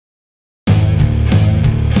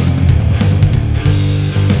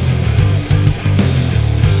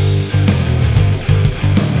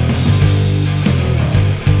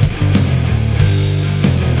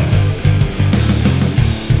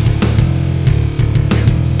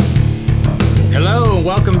and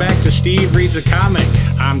welcome back to Steve Reads a Comic.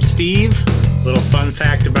 I'm Steve. Little fun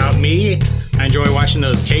fact about me. I enjoy watching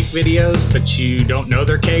those cake videos, but you don't know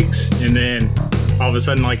they're cakes. And then all of a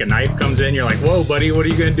sudden, like a knife comes in. You're like, whoa, buddy, what are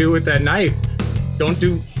you going to do with that knife?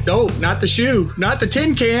 No, not the shoe, not the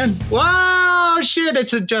tin can. Whoa, shit,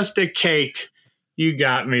 it's just a cake. You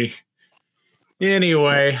got me.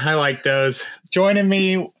 Anyway, I like those. Joining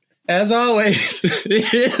me, as always,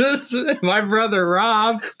 is my brother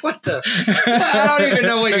Rob. What the? I don't even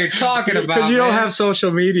know what you're talking about. Because you don't have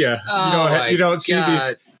social media. Oh, you don't see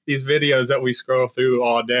these videos that we scroll through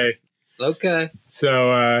all day. Okay.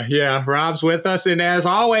 So, yeah, Rob's with us. And as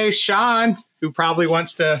always, Sean, who probably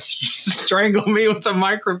wants to strangle me with a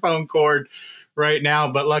microphone cord right now.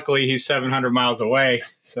 But luckily, he's 700 miles away.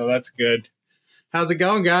 So that's good. How's it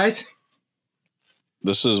going, guys?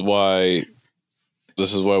 This is why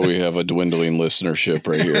we have a dwindling listenership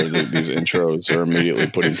right here. These intros are immediately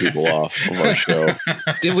putting people off of our show.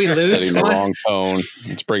 Did we lose? Setting the wrong tone.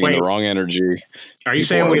 It's bringing the wrong energy. Are you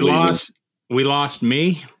saying we lost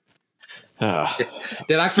me? Did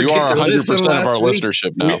I forget? You are 100% of our week?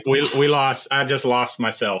 listenership now. We lost. I just lost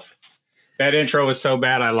myself. That intro was so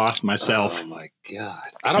bad, I lost myself. Oh my god!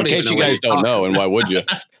 In case you guys don't know, and why would you?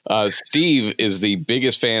 Steve is the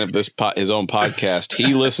biggest fan of his own podcast.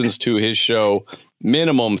 He listens to his show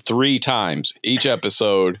minimum 3 times each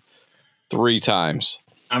episode. 3 times.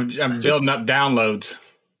 I'm building up downloads.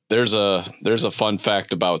 There's a fun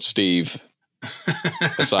fact about Steve.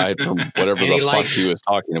 Aside from whatever the fuck he was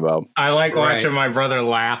talking about. I like watching my brother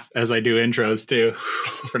laugh as I do intros too.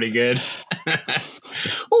 Pretty good.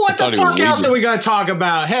 Well, what the fuck else are we going to talk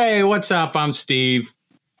about? Hey, what's up? I'm Steve.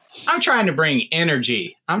 I'm trying to bring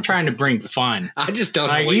energy. I'm trying to bring fun. I just don't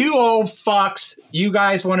know. You old fucks, you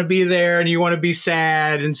guys want to be there and you want to be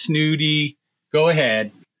sad and snooty. Go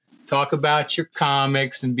ahead. Talk about your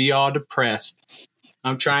comics and be all depressed.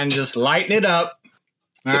 I'm trying to just lighten it up.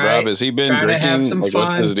 Rob, has he been drinking? Like,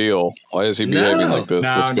 what's his deal? Why is he behaving like this? No,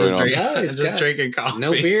 I'm just drinking coffee.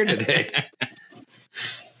 No beer today.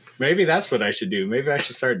 Maybe that's what I should do. Maybe I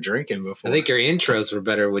should start drinking before. I think your intros were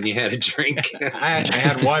better when you had a drink. I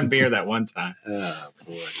had one beer that one time. Oh,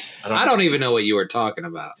 boy. I don't even know what you were talking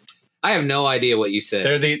about. I have no idea what you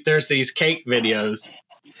said. There's these cake videos.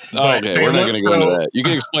 Oh, okay, we're not going to go into that. You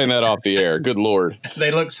can explain that off the air. Good Lord.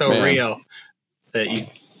 They look so real that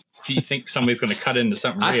you think somebody's going to cut into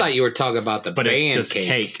something real. I thought you were talking about the band it's just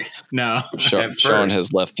cake. No. Sean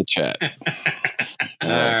has left the chat. All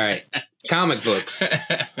right. Comic books.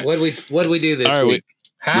 What do we do this week?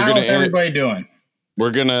 How's everybody doing?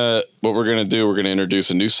 What we're gonna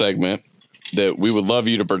introduce a new segment that we would love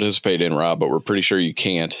you to participate in, Rob, but we're pretty sure you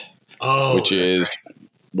can't. Which is right.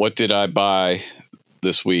 What did I buy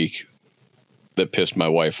this week that pissed my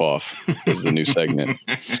wife off? Is the new segment.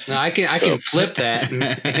 No, I can flip that and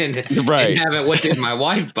have it. What did my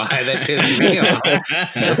wife buy that pissed me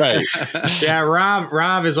off? Right. Yeah,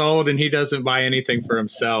 Rob is old and he doesn't buy anything for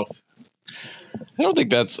himself. I don't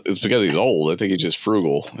think it's because he's old. I think he's just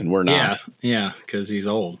frugal, and we're not. Yeah, because he's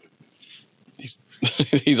old.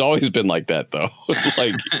 He's always been like that, though.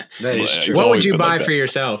 Like that is true. What would you buy for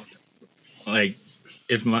yourself? Like,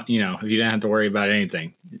 if you didn't have to worry about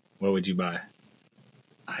anything, what would you buy?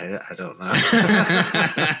 I don't know.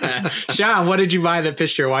 Sean, what did you buy that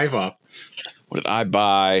pissed your wife off? What did I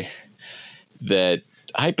buy that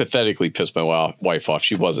hypothetically pissed my wife off?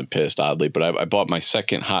 She wasn't pissed, oddly, but I bought my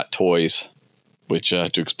second Hot Toys, which to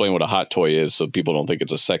explain what a hot toy is so people don't think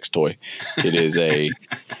it's a sex toy, it is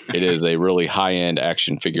a really high-end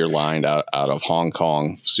action figure line out of Hong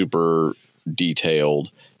Kong, super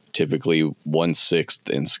detailed, typically 1/6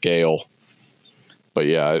 in scale. But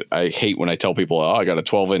yeah, I hate when I tell people, oh, I got a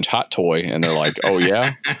 12-inch hot toy. And they're like, oh,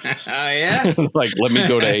 yeah? Oh, yeah? Like, let me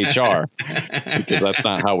go to HR because that's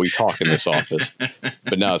not how we talk in this office.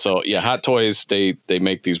 But no, so yeah, Hot Toys, they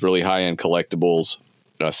make these really high-end collectibles.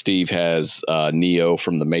 Steve has Neo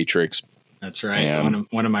from The Matrix. That's right.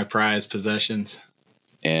 One of my prized possessions.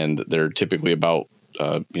 And they're typically about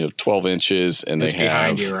 12 inches. And it's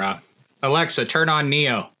behind you, Rob. Alexa, turn on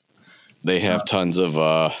Neo. They have tons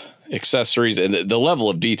of accessories, and the level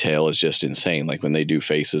of detail is just insane. Like when they do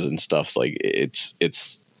faces and stuff, like it's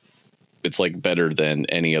like better than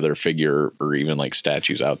any other figure or even like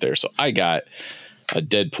statues out there. So I got a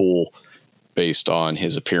Deadpool based on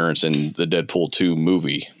his appearance in the Deadpool 2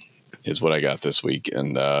 movie is what I got this week.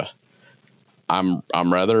 And I'm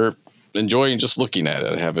rather enjoying just looking at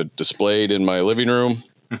it. I have it displayed in my living room,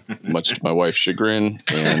 much to my wife's chagrin.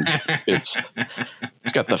 And it's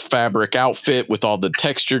got the fabric outfit with all the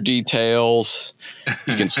texture details.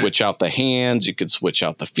 You can switch out the hands. You could switch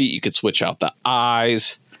out the feet. You could switch out the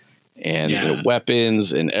eyes. and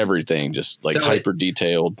weapons and everything, just like hyper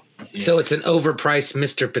detailed. So it's an overpriced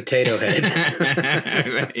Mr. Potato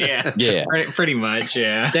Head. Yeah, pretty much.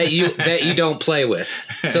 Yeah, that you don't play with.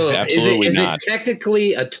 So Absolutely is not. it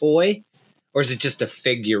technically a toy, or is it just a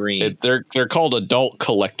figurine? They're called adult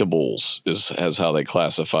collectibles, is how they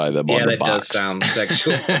classify them on the box. Does sound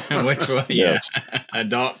sexual. Which one? Yeah, yes.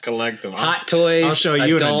 Adult collectible. Hot toys. I'll show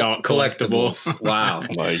you an adult collectible. Wow.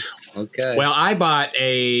 Okay. Well, I bought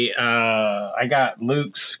I got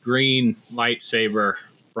Luke's green lightsaber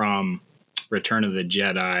from Return of the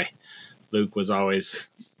Jedi. Luke was always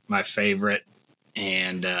my favorite,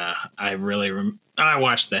 and I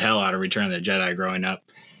watched the hell out of Return of the Jedi growing up.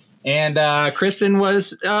 And Kristen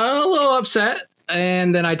was a little upset,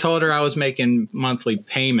 and then I told her I was making monthly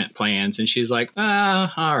payment plans, and she's like,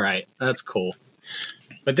 all right, that's cool.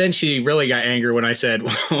 But then she really got angry when I said,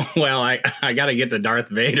 well, I got to get the Darth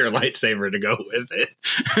Vader lightsaber to go with it.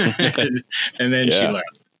 and then she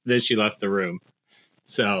left. Then she left the room.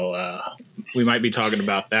 So we might be talking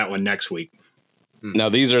about that one next week. Now,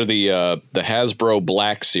 these are the Hasbro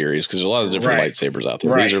Black Series, because there's a lot of different lightsabers out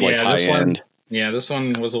there. These are like high-end. Yeah, this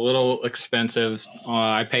one was a little expensive.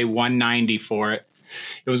 I paid $190 for it.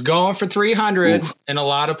 It was going for $300 in a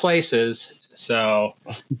lot of places. So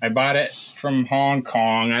I bought it from Hong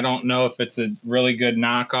Kong. I don't know if it's a really good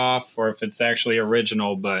knockoff or if it's actually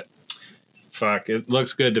original, but fuck, it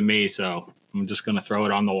looks good to me. So I'm just going to throw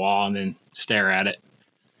it on the wall and then stare at it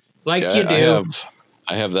like you do.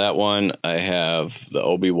 I have that one. I have the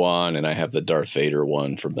Obi-Wan, and I have the Darth Vader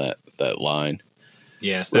one from that line.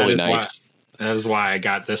 Yes, that really is nice. That is why I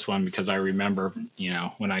got this one, because I remember,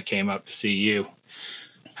 when I came up to see you,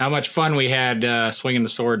 how much fun we had swinging the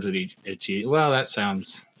swords at each. Well, that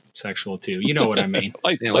sounds sexual too. You know what I mean?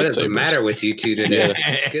 What is the matter with you two today?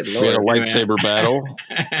 Good Lord. We had a lightsaber battle.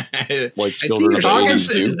 Like children of talking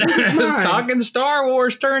Star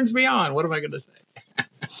Wars turns me on. What am I going to say?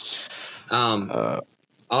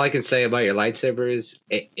 All I can say about your lightsaber is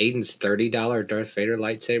Aiden's $30 Darth Vader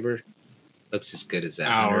lightsaber looks as good as that.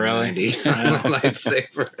 Oh, really?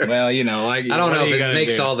 Lightsaber. Well, I don't know if it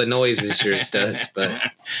makes all the noises yours does, but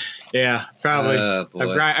yeah, probably.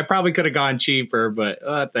 I probably could have gone cheaper, but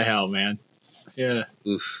what the hell, man? Yeah.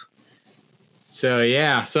 Oof. So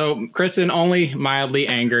yeah, Kristen only mildly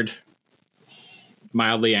angered.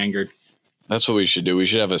 That's what we should do. We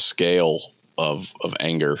should have a scale of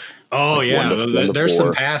anger. Oh yeah, there's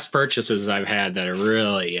some past purchases I've had that are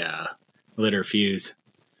really lit her fuse.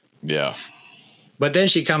 Yeah. But then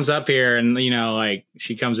she comes up here and,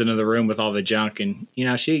 she comes into the room with all the junk and,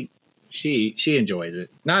 she enjoys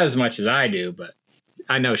it. Not as much as I do, but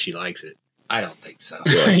I know she likes it. I don't think so.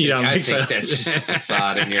 I think that's just a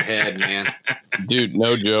facade in your head, man. Dude,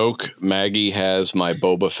 no joke. Maggie has my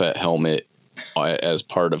Boba Fett helmet as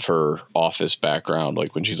part of her office background.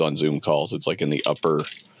 Like when she's on Zoom calls, it's like in the upper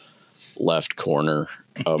left corner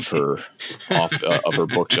of her of her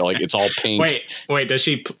bookshelf. Like it's all pink. Wait, does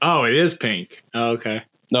she? Oh, it is pink. Oh, okay.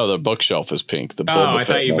 No, the bookshelf is pink. The Boba I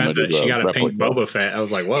thought you meant that she got a pink Boba Fett. I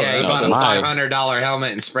was like, whoa. Yeah, he bought a $500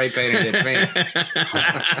 helmet and spray painted it pink.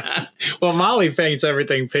 Well, Molly paints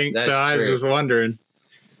everything pink, so I was just wondering.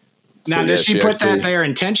 Now, does she put that there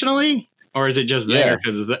intentionally, or is it just there?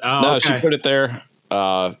 No, she put it there.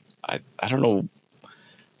 I don't know.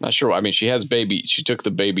 Not sure. I mean, she took the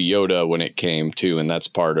Baby Yoda when it came too, and that's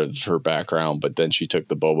part of her background. But then she took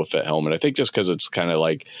the Boba Fett helmet. I think just because it's kind of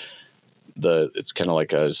like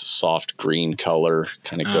a soft green color,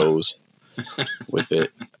 kind of goes with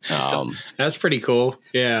it. That's pretty cool.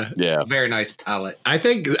 Yeah. It's a very nice palette. I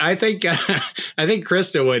think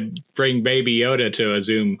Krista would bring Baby Yoda to a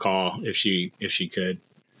Zoom call if she could.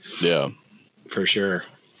 Yeah, for sure.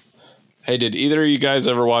 Hey, did either of you guys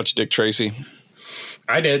ever watch Dick Tracy?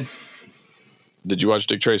 I did. Did you watch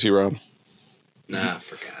Dick Tracy, Rob? Nah, I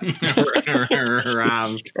forgot.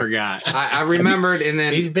 Rob forgot. I remembered, and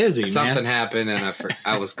then he's busy. Something happened, and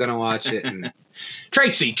I was gonna watch it, and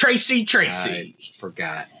Tracy. I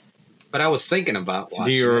forgot, but I was thinking about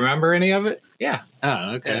watching. Do you remember any of it? Yeah.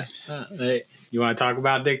 Oh, okay. Yeah. You want to talk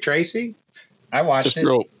about Dick Tracy? I watched it.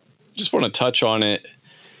 Just want to touch on it.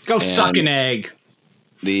 Go suck an egg.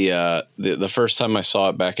 The first time I saw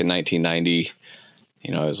it back in 1990.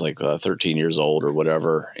 I was like 13 years old or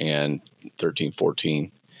whatever, and 13,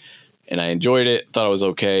 14. And I enjoyed it, thought it was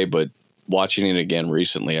okay, but watching it again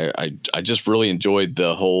recently, I just really enjoyed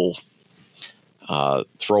the whole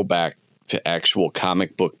throwback to actual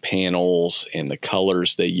comic book panels and the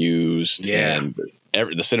colors they used and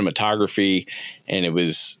the cinematography. And it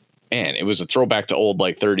was a throwback to old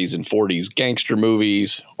like 30s and 40s gangster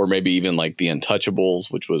movies, or maybe even like The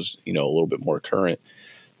Untouchables, which was, a little bit more current.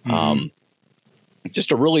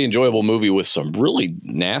 Just a really enjoyable movie with some really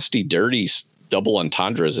nasty, dirty double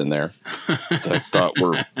entendres in there that I thought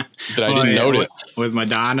were that I didn't notice with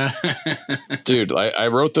Madonna. Dude, I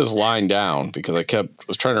wrote this line down because I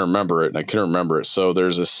was trying to remember it and I couldn't remember it. So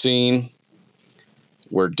there's a scene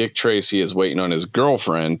where Dick Tracy is waiting on his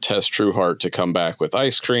girlfriend, Tess Trueheart, to come back with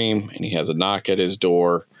ice cream, and he has a knock at his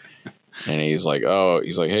door. And he's like,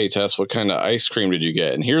 hey, Tess, what kind of ice cream did you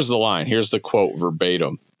get? And here's the line. Here's the quote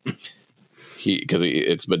verbatim. Because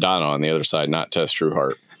it's Madonna on the other side, not Tess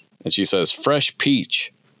Trueheart. And she says, "Fresh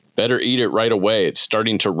peach. Better eat it right away. It's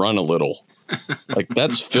starting to run a little." Like,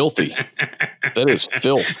 that's filthy. That is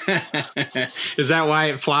filth. Is that why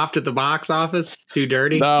it flopped at the box office? Too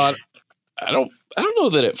dirty? No, I don't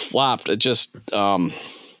know that it flopped. It just Do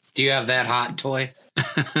you have that hot toy?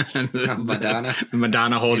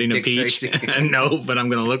 Madonna holding a peach. No, but I'm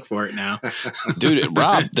gonna look for it now. Dude,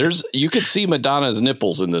 Rob, you could see Madonna's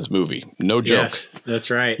nipples in this movie. No joke. Yes,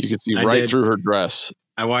 that's right. You could see through her dress.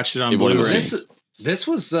 I watched it on Blu-ray. This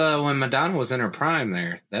was when Madonna was in her prime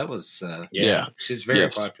there. That was she's very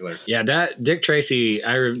popular. Yeah, Dick Tracy,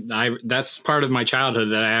 I that's part of my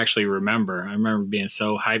childhood that I actually remember. I remember being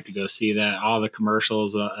so hyped to go see that. All the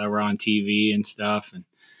commercials were on TV and stuff. And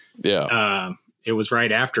it was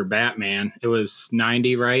right after Batman. It was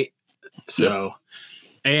 90, right? So,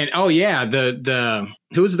 and the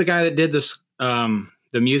who's the guy that did this the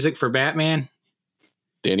music for Batman?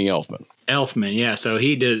 Danny Elfman. Yeah. So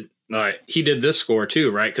he did this score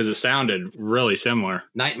too, right? Because it sounded really similar.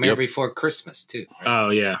 Nightmare Before Christmas too. Right? Oh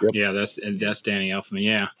yeah, yeah. That's Danny Elfman.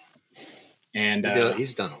 Yeah, and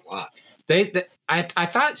he's done a lot. I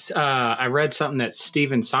thought I read something that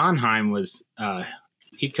Stephen Sondheim was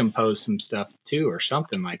he composed some stuff too, or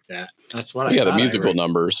something like that. That's what I thought. The musical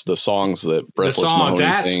numbers, the songs that Breathless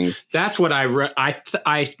Mahoney sing. That's what I read. I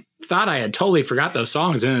thought I had totally forgot those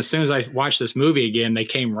songs, and as soon as I watched this movie again, they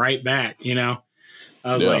came right back. You know,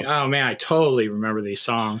 I was like, oh man, I totally remember these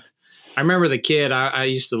songs. I remember the kid. I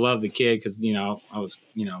used to love the kid because I was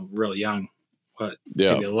real young.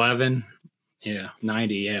 Maybe 11? Yeah,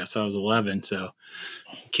 90. Yeah, so I was 11. So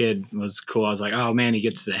kid was cool. I was like, oh man, he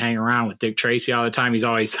gets to hang around with Dick Tracy all the time. He's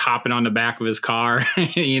always hopping on the back of his car,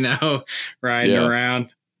 riding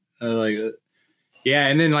around. I was like, yeah.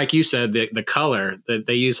 And then, like you said, the color that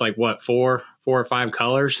they use, like what, four or five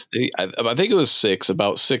colors? I think it was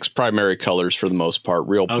about six primary colors for the most part,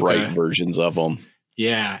 real bright versions of them.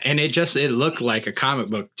 Yeah. And it looked like a comic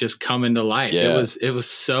book just coming to life. Yeah. It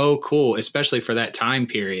was so cool, especially for that time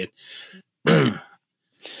period.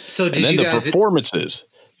 So did you guys performances,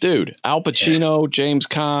 dude? Al Pacino, James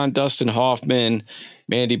Caan, Dustin Hoffman,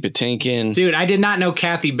 Mandy Patinkin. Dude, I did not know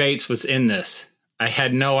Kathy Bates was in this. I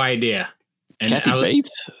had no idea. And Kathy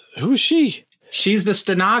Bates? Who is she? She's the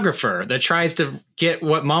stenographer that tries to get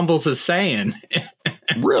what Mumbles is saying.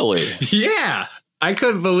 Really? Yeah. I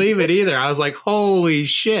couldn't believe it either. I was like, holy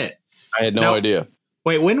shit. I had no idea.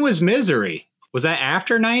 Wait, when was Misery? Was that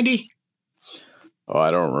after 90? Oh,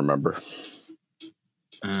 I don't remember.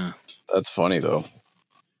 That's funny, though.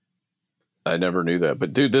 I never knew that.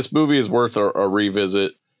 But, dude, this movie is worth a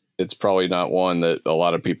revisit. It's probably not one that a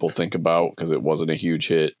lot of people think about because it wasn't a huge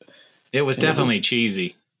hit. It was definitely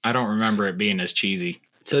cheesy. I don't remember it being as cheesy.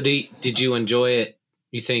 So did you enjoy it,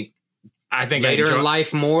 you think? I think later in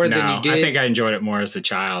life more than you did? I think I enjoyed it more as a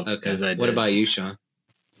child. Okay. What about you, Sean?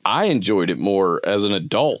 I enjoyed it more as an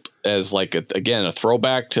adult, as like, a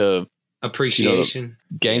throwback to appreciation,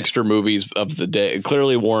 gangster movies of the day.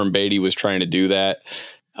 Clearly Warren Beatty was trying to do that,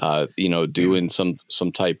 doing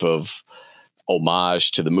some type of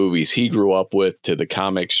homage to the movies he grew up with, to the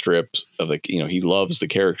comic strips of he loves the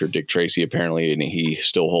character Dick Tracy apparently, and he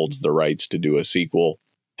still holds the rights to do a sequel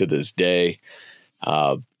to this day.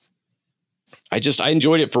 I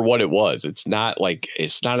enjoyed it for what it was. It's not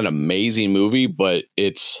an amazing movie, but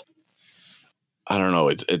it's, I don't know.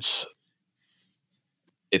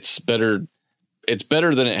 It's better. It's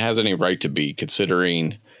better than it has any right to be,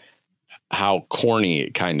 considering how corny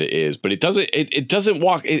it kind of is. But it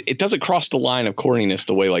doesn't cross the line of corniness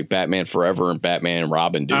the way like Batman Forever and Batman and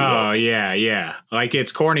Robin do. Oh yeah. Like,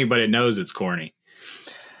 it's corny, but it knows it's corny.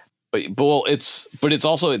 But it's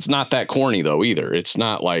not that corny though either. It's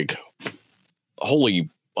not like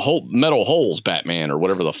metal holes Batman or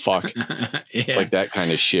whatever the fuck, like that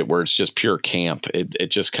kind of shit where it's just pure camp. It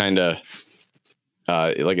just kind of,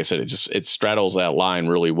 like I said, it straddles that line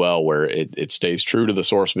really well where it stays true to the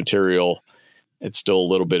source material. It's still a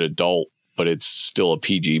little bit adult, but it's still a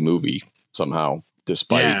PG movie somehow,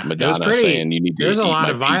 despite Madonna saying you need to. There's a lot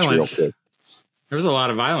of violence. There was a lot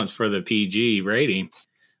of violence for the PG rating.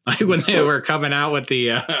 Like when they were coming out with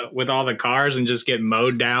the with all the cars and just getting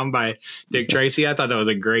mowed down by Dick Tracy. I thought that was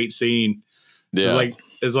a great scene. Yeah.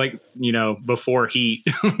 It's like, you know, before Heat.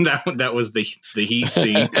 that was the Heat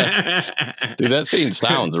scene. Dude, that scene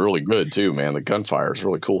sounds really good too, man. The gunfire is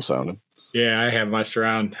really cool sounding. Yeah, I have my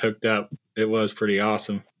surround hooked up. It was pretty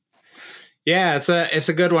awesome. Yeah, it's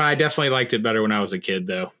a good one. I definitely liked it better when I was a kid,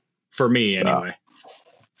 though. For me, anyway.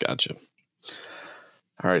 Gotcha.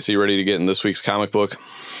 All right, so you ready to get in this week's comic book?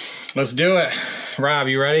 Let's do it. Rob,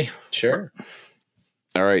 you ready? Sure.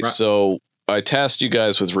 All right, so I tasked you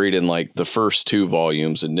guys with reading like the first 2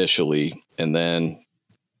 volumes initially, and then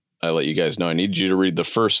I let you guys know I need you to read the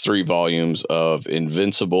first 3 volumes of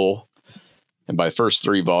Invincible. And by first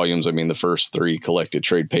 3 volumes, I mean the first 3 collected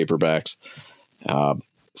trade paperbacks.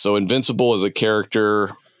 So Invincible is a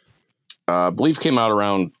character, I believe came out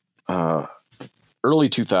around early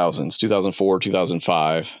 2000s, 2004,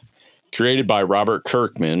 2005, created by Robert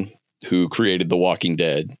Kirkman, who created The Walking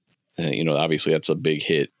Dead. You know, obviously that's a big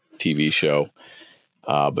hit TV show.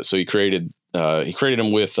 But so he created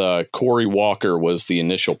him with Cory Walker was the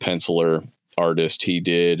initial penciler artist. He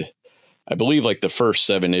did, I believe, like the first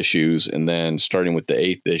 7 issues. And then starting with the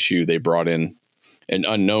 8th issue, they brought in an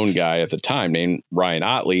unknown guy at the time named Ryan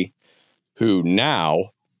Ottley, who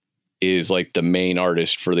now is like the main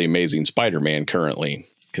artist for the Amazing Spider-Man currently,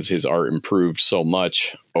 because his art improved so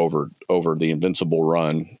much over the Invincible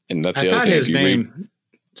run. And that's the other thing. His name,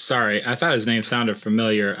 sorry, I thought his name sounded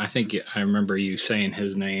familiar. I think I remember you saying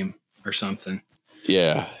his name or something.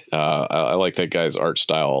 Yeah, I like that guy's art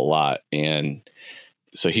style a lot. And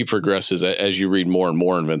so he progresses as you read more and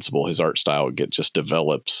more Invincible. His art style just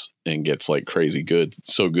develops and gets like crazy good.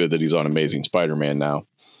 So good that he's on Amazing Spider-Man now.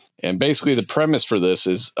 And basically the premise for this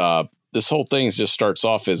is this whole thing just starts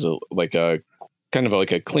off as a kind of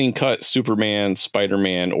like a clean cut Superman,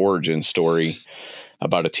 Spider-Man origin story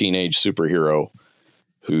about a teenage superhero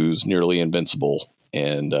who's nearly invincible.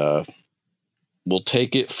 And we'll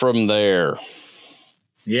take it from there.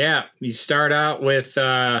 Yeah. You start out with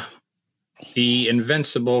the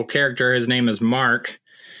Invincible character. His name is Mark.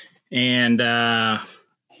 And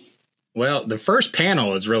well, the first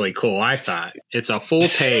panel is really cool, I thought. It's a full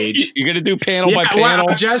page. You're going to do panel by panel? Well,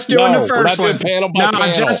 I'm just doing the first one.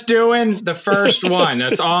 I'm just doing the first one.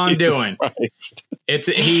 That's all I'm doing.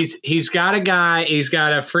 He's got a guy, he's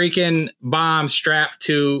got a freaking bomb strapped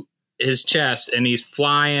to his chest, and he's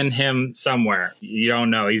flying him somewhere. You don't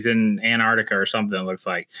know. He's in Antarctica or something, it looks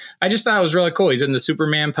like. I just thought it was really cool. He's in the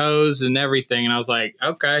Superman pose and everything, and I was like,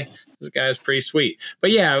 okay, this guy's pretty sweet. But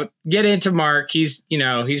yeah, get into Mark. He's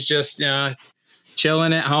just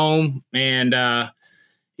chilling at home, and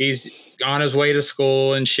he's on his way to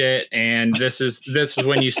school and shit. And this is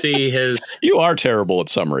when you see his. You are terrible at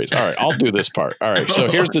summaries. All right, I'll do this part. All right, so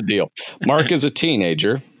here's the deal. Mark is a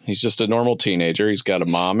teenager. He's just a normal teenager. He's got a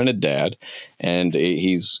mom and a dad, and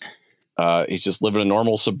he's just living a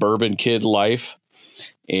normal suburban kid life.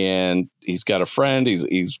 And he's got a friend.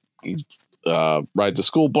 He's rides a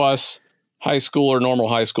school bus, normal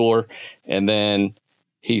high schooler, and then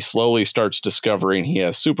he slowly starts discovering he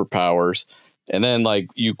has superpowers. And then, like,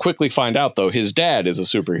 you quickly find out, though, his dad is a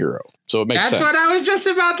superhero. So it makes sense. That's what I was just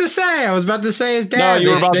about to say. I was about to say his dad. No, you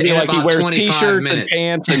were about to be like, he wears T-shirts and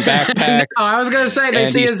pants and backpacks. No, I was going to say, they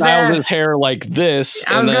see his dad. He styles his hair like this.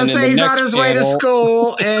 I was going to say, he's on his way to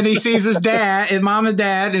school, and he sees his dad, his mom and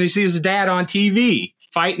dad, and he sees his dad on TV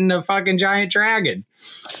fighting a fucking giant dragon.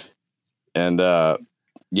 And,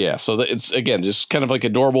 yeah, so it's, again, just kind of like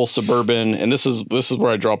adorable suburban. And this is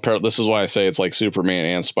where I draw parallel. This is why I say it's like Superman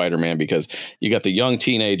and Spider-Man, because you got the young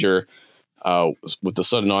teenager with the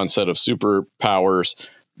sudden onset of superpowers,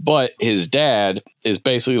 but his dad is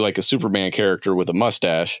basically like a Superman character with a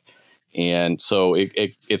mustache. And so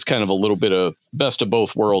it's kind of a little bit of best of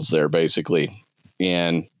both worlds there, basically.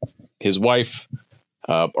 And his wife,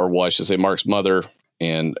 or well, I should say Mark's mother,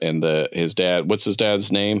 and his dad, what's his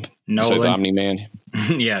dad's name? Nolan. Besides Omni-Man?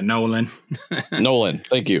 Yeah, Nolan. Nolan,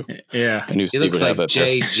 thank you. Yeah. He looks like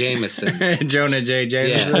Jay Jameson. Jonah J.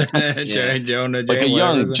 Jameson. Yeah. Jonah J. Like a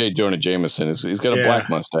young J. Jonah Jameson. He's got a black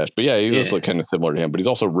mustache. But yeah, he does look kind of similar to him. But he's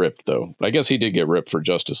also ripped, though. I guess he did get ripped for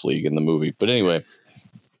Justice League in the movie. But anyway,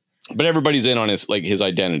 everybody's in on his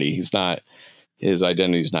identity. His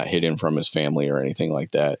identity's not hidden from his family or anything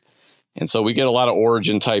like that. And so we get a lot of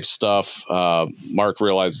origin type stuff. Mark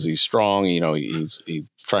realizes he's strong. You know, he's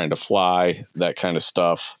trying to fly, that kind of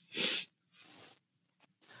stuff.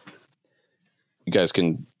 You guys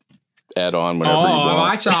can add on whenever you want.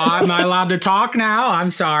 I saw. I'm not allowed to talk now.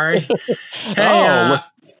 I'm sorry. Hey,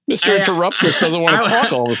 Mr. Interruptus doesn't want to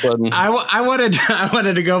talk all of a sudden. I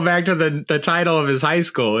wanted to go back to the title of his high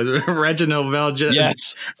school, Reginald Vell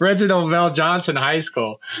Johnson High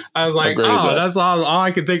School. I was like, that's all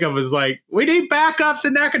I could think of is like, we need backup to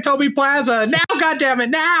Nakatomi Plaza now, goddammit,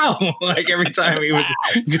 now! Like every time he was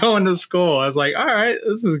going to school, I was like, all right,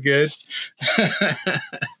 this is good.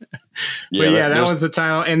 That was the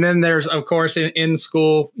title. And then there's, of course, in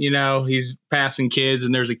school, he's passing kids,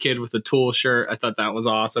 and there's a kid with a Tool shirt. I thought that was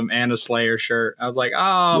awesome, and a Slayer shirt. I was like,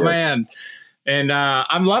 man. And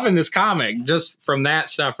I'm loving this comic just from that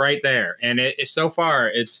stuff right there. And so far,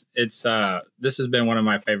 it's this has been one of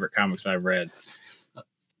my favorite comics I've read.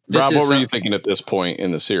 Rob, what were you thinking at this point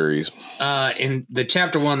in the series? In the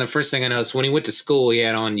chapter 1, the first thing I noticed, when he went to school, he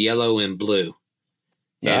had on yellow and blue.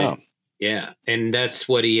 Yeah, and that's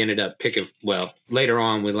what he ended up picking. Well, later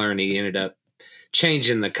on, we learned he ended up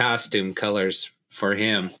changing the costume colors for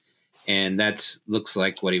him, and that's looks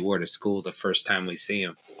like what he wore to school the first time we see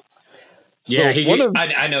him. So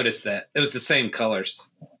I noticed that it was the same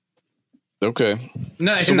colors. Okay,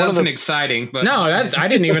 nothing exciting, but no, I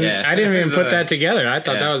didn't even put that together. I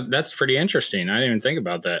thought that's pretty interesting. I didn't even think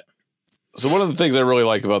about that. So one of the things I really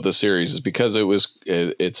like about this series is because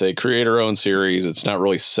it's a creator-owned series. It's not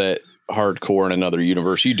really set hardcore in another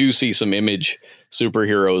universe. You do see some Image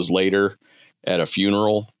superheroes later at a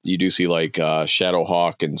funeral. You do see like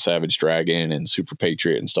Shadowhawk and Savage Dragon and Super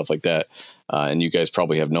Patriot and stuff like that. And you guys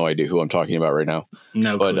probably have no idea who I'm talking about right now.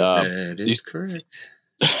 No, but that is correct.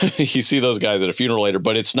 You see those guys at a funeral later,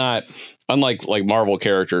 but it's not unlike like Marvel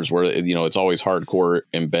characters where it's always hardcore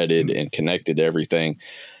embedded and connected to everything.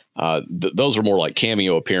 Those are more like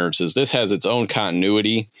cameo appearances. This has its own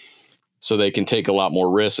continuity, so they can take a lot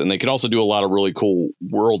more risks, and they can also do a lot of really cool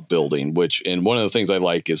world building, and one of the things I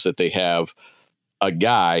like is that they have a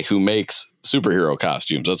guy who makes superhero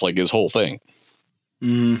costumes. That's like his whole thing.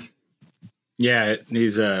 Mm. Yeah,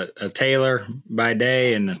 he's a tailor by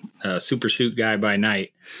day and a super suit guy by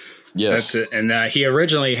night. Yes. And he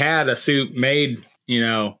originally had a suit made,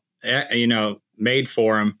 made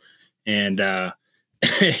for him. And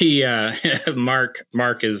he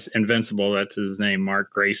Mark is invincible. That's his name,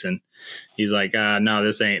 Mark Grayson. He's like, no,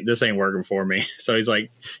 this ain't working for me. So he's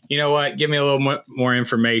like, you know what? Give me a little more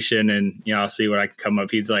information, and I'll see what I can come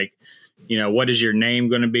up. He's like, what is your name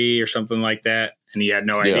going to be, or something like that. And he had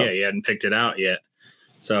no idea. He hadn't picked it out yet.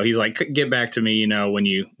 So he's like, get back to me, when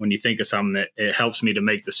you think of something that it helps me to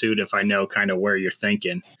make the suit if I know kind of where you're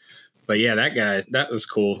thinking. But yeah, that guy, that was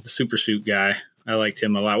cool. The super suit guy. I liked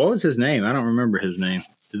him a lot. What was his name? I don't remember his name.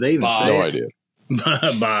 Did they even say No it? idea.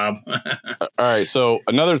 Bob. All right. So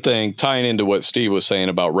another thing tying into what Steve was saying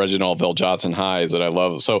about Reginald Vell Johnson High is that I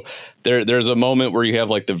love. So there's a moment where you have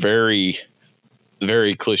like the very,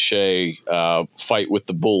 very cliche fight with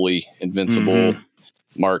the bully, Invincible. Mm-hmm.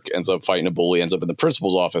 Mark ends up fighting a bully, ends up in the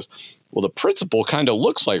principal's office. Well, the principal kind of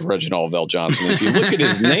looks like Reginald Vell Johnson. If you look at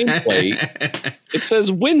his nameplate, it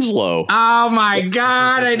says Winslow. Oh my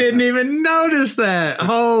God. I didn't even notice that.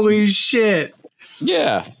 Holy shit.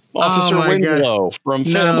 Yeah. Officer Winslow from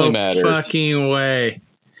Family Matters. Fucking way.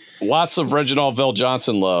 Lots of Reginald Vell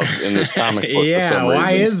Johnson love in this comic book. Yeah.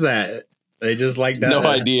 Why is that? They just like that. No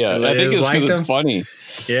idea. I think it's because it's funny.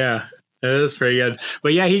 Yeah. It is pretty good.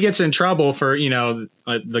 But yeah, he gets in trouble for,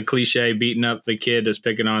 the cliche beating up the kid that's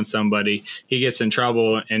picking on somebody. He gets in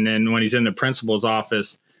trouble. And then when he's in the principal's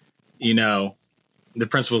office, the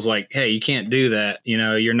principal's like, hey, you can't do that.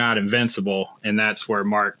 You're not invincible. And that's where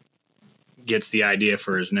Mark gets the idea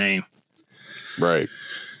for his name. Right.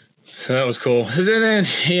 So that was cool.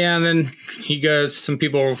 And then he goes, some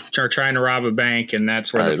people are trying to rob a bank. And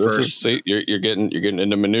that's where you're getting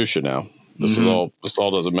into minutia now. This is all. This all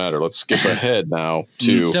doesn't matter. Let's skip ahead now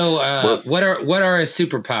to. So, what are his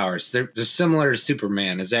superpowers? They're similar to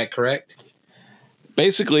Superman. Is that correct?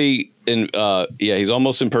 Basically, he's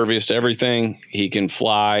almost impervious to everything. He can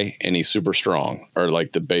fly, and he's super strong. Are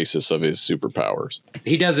like the basis of his superpowers.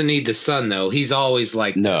 He doesn't need the sun, though. He's always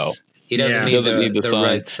like this. He doesn't need the sun.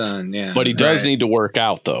 Red sun. Yeah, but he does need to work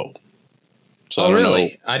out, though. So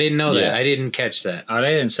really? I didn't know that. I didn't catch that. Oh,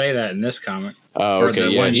 they didn't say that in this comic. Okay,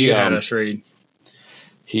 the ones you had us read.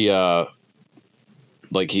 He to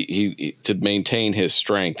maintain his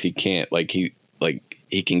strength, he can't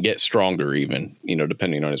he can get stronger even,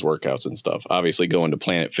 depending on his workouts and stuff. Obviously going to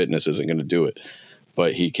Planet Fitness isn't going to do it,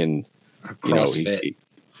 but he can, CrossFit.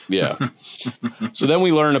 Yeah. So then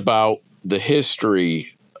we learn about the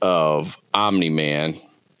history of Omni-Man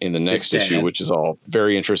in the next issue, which is all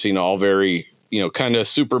very interesting, all very, kind of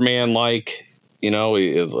Superman-like, he's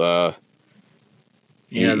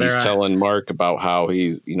telling Mark about how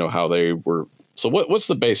he's, how they were. So what's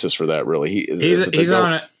the basis for that, really? He's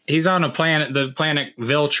on he's on a planet, the planet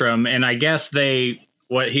Viltrum, and I guess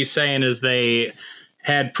what he's saying is they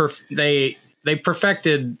had they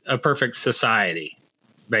perfected a perfect society,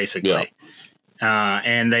 basically,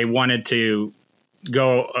 and they wanted to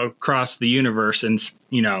go across the universe and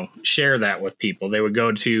share that with people. They would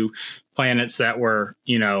go to planets that were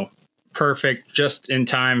perfect just in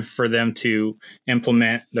time for them to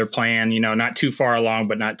implement their plan. Not too far along,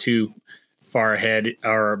 but not too far ahead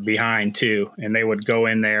or behind too. And they would go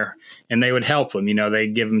in there and they would help them.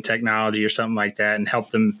 They'd give them technology or something like that and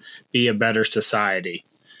help them be a better society.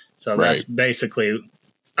 So that's basically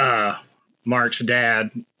Mark's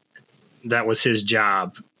dad. That was his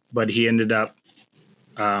job, but he ended up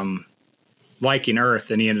liking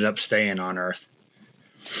Earth, and he ended up staying on Earth.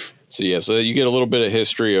 So you get a little bit of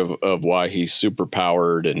history of why he's super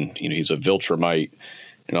powered, and he's a Viltrumite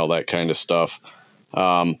and all that kind of stuff.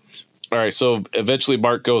 All right, so eventually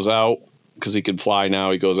Mark goes out because he can fly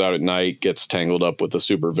now. He goes out at night, gets tangled up with a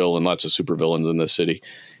supervillain, lots of supervillains in this city,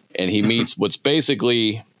 and he meets what's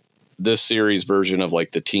basically this series version of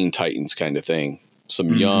like the Teen Titans kind of thing.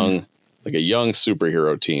 Some young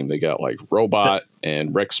superhero team. They got like Robot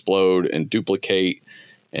and Rexplode and Duplicate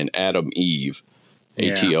and Atom Eve,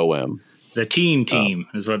 ATOM. The Teen Team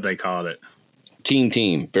is what they called it. Teen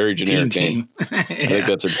Team, very generic name. I think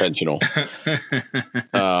that's intentional.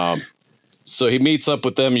 So he meets up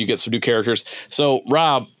with them. You get some new characters. So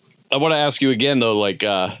Rob, I want to ask you again though, like,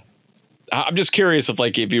 I'm just curious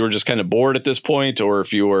if you were just kind of bored at this point, or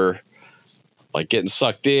if you were like getting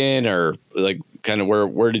sucked in, or like kind of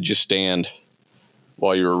where did you stand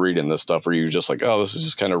while you were reading this stuff? Or you just like, oh, this is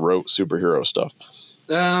just kind of rote superhero stuff?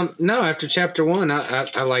 No, after chapter 1,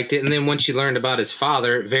 I liked it. And then once you learned about his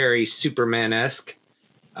father, very Superman-esque,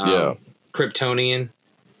 Kryptonian,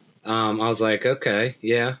 I was like, okay,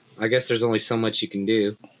 yeah, I guess there's only so much you can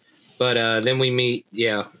do. But then we meet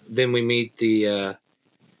the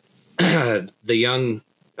the young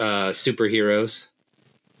superheroes.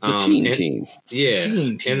 The teen team. Yeah.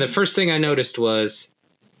 Teen team. And the first thing I noticed was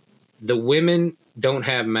the women don't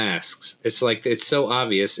have masks. It's like, it's so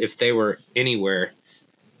obvious. If they were anywhere,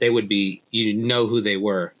 they would be, who they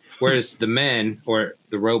were. Whereas the men or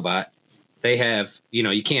the robot, they have,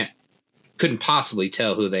 couldn't possibly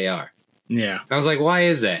tell who they are. Yeah. And I was like, why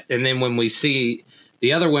is that? And then when we see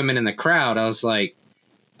the other women in the crowd, I was like,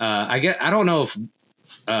 I don't know if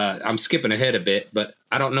I'm skipping ahead a bit, but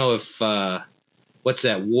I don't know if what's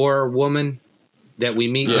that War Woman that we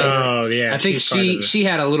meet later? Oh yeah, I think she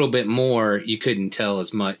had a little bit more. You couldn't tell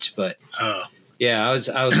as much, but yeah, I was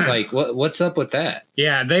like, what's up with that?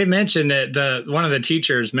 Yeah, they mentioned it. One of the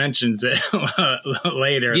teachers mentions it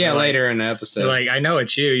later. Yeah, later in the episode. Like, I know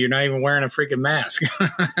it's you. You're not even wearing a freaking mask.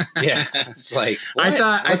 Yeah, it's like, what?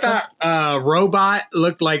 I thought Robot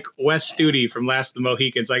looked like Wes Studi from Last of the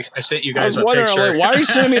Mohicans. Like, I sent you guys a picture. Like, why are you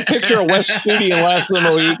sending me a picture of Wes Studi in Last of the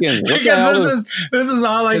Mohicans? Because this is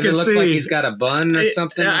all I could see. It looks like he's got a bun or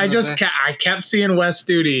something. I kept seeing Wes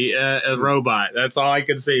Studi, a Robot. That's all I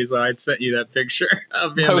could see. So I sent you that picture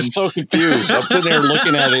of him. I was so confused. I'm sitting there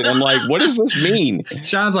looking at it. I'm like, what does this mean?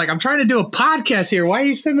 Sean's like, I'm trying to do a podcast here. Why are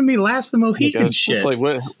you sending me Last of the Mohicans shit? It's like,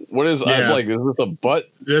 what is, I was like, is this a butt?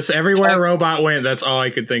 This everywhere Robot went. That's all I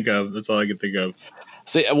could think of.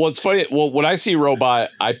 See, what's funny, when I see Robot,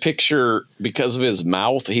 I picture, because of his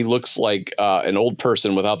mouth, he looks like an old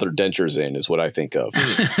person without their dentures in, is what I think of.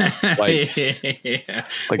 Like, yeah.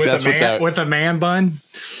 Like with that's with a man bun.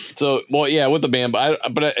 So, well, yeah, with the man,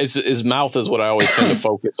 but his mouth is what I always tend to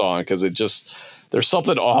focus on, because it just, there's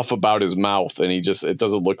something off about his mouth, and it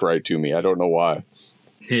doesn't look right to me. I don't know why.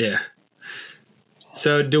 Yeah.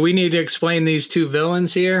 So, do we need to explain these two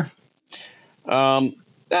villains here? I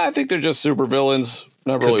think they're just super villains.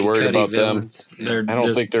 Not really worried about villains. Them. I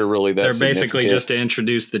don't think they're really that. They're basically just to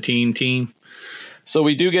introduce the teen team. So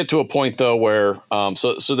we do get to a point though where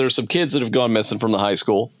so there's some kids that have gone missing from the high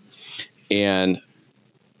school, and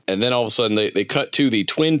then all of a sudden they cut to the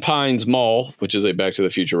Twin Pines Mall, which is a Back to the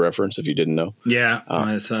Future reference if you didn't know. Yeah,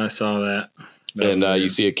 I saw that. And you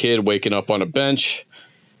see a kid waking up on a bench,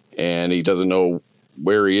 and he doesn't know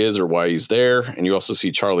where he is or why he's there. And you also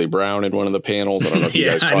see Charlie Brown in one of the panels. I don't know if you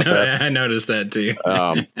guys caught that. I noticed that too.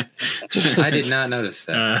 I did not notice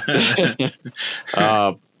that.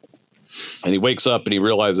 And he wakes up and he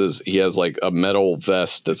realizes he has like a metal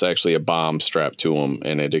vest that's actually a bomb strapped to him,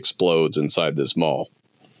 and it explodes inside this mall.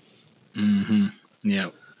 Mm-hmm. Yeah.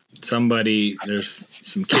 There's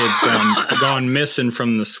some kids gone missing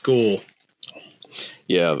from the school.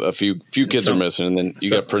 Yeah, a few kids are missing, and then you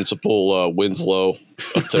got Principal Winslow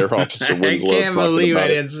up there, Officer Winslow. I can't believe I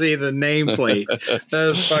didn't see the nameplate. That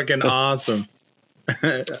was fucking awesome.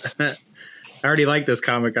 I already like this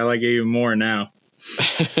comic. I like it even more now.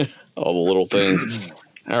 All the little things.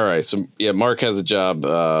 All right. So, yeah, Mark has a job.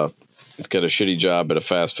 He's got a shitty job at a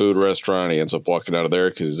fast food restaurant. He ends up walking out of there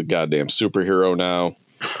because he's a goddamn superhero now.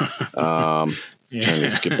 Trying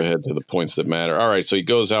to skip ahead to the points that matter. All right. So he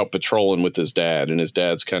goes out patrolling with his dad, and his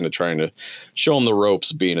dad's kind of trying to show him the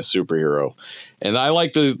ropes of being a superhero. And I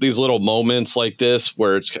like these little moments like this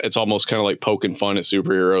where it's almost kind of like poking fun at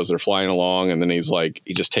superheroes. They're flying along, and then he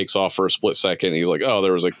just takes off for a split second. And he's like, oh,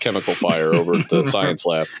 there was a chemical fire over at the science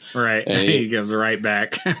lab. Right. And he gives right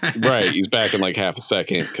back. Right. He's back in like half a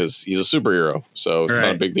second because he's a superhero. So it's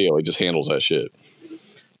not a big deal. He just handles that shit.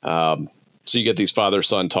 So you get these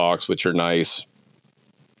father-son talks, which are nice.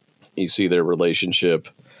 You see their relationship.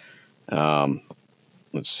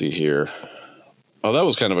 Let's see here. Oh, that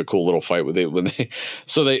was kind of a cool little fight with it when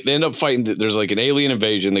they end up fighting. There's like an alien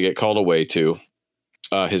invasion they get called away to.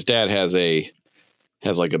 His dad has like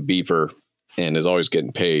a beeper and is always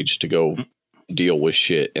getting paged to go deal with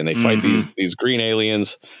shit. And they fight these green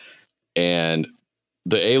aliens, and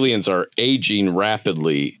the aliens are aging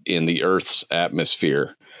rapidly in the Earth's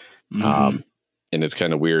atmosphere. And it's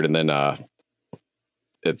kind of weird. And then,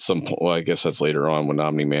 at some point, well, I guess that's later on when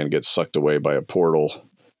Omni-Man gets sucked away by a portal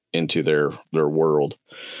into their world.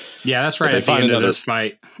 Yeah, that's right. At the end of this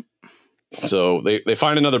fight. So they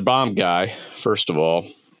find another bomb guy, first of all.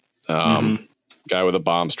 Guy with a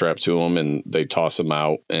bomb strapped to him, and they toss him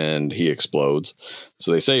out, and he explodes.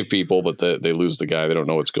 So they save people, but they lose the guy. They don't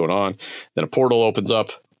know what's going on. Then a portal opens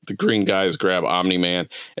up. The green guys grab Omni-Man,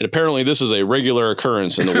 and apparently this is a regular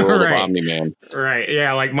occurrence in the world of Omni-Man. Right?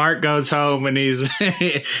 Yeah. Like Mark goes home and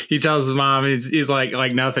he tells his mom he's like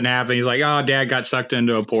nothing happened. He's like, oh, Dad got sucked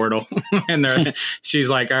into a portal, and she's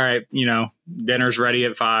like, all right, dinner's ready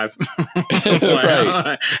at 5.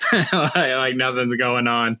 like nothing's going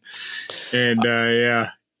on, and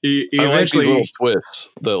he I like these little twists.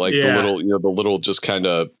 The little just kind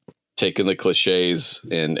of taking the cliches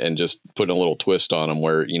and just putting a little twist on them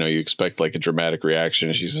where, you expect like a dramatic reaction.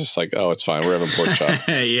 And she's just like, oh, it's fine. We're having pork chop.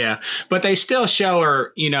 Yeah. But they still show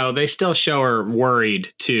her,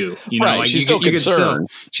 worried too. Right. Like she's still concerned.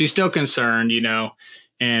 She's still concerned,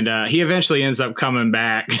 and he eventually ends up coming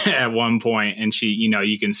back at one point, and she,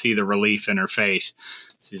 you can see the relief in her face.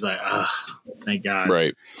 She's like, oh, thank God.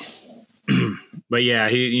 Right. But yeah,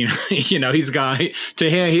 he's gone. To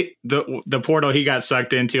him, the portal he got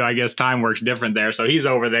sucked into, I guess time works different there. So he's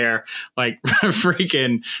over there like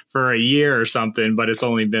freaking for a year or something, but it's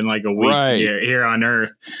only been like a week here on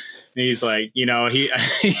Earth. And he's like, he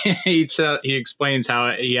explains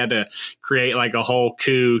how he had to create like a whole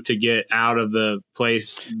coup to get out of the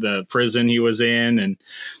prison he was in,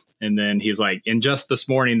 and then he's like, and just this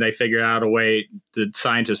morning the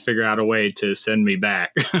scientists figured out a way to send me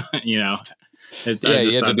back. You had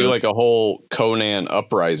to do like a whole Conan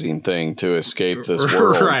uprising thing to escape this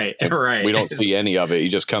world. Right. We don't see any of it. He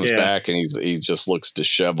just comes back and he just looks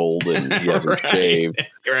disheveled and he hasn't shaved.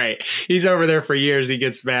 Right. He's over there for years. He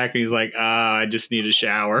gets back and he's like, I just need a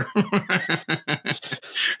shower.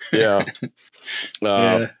 Yeah.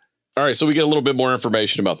 All right, so we get a little bit more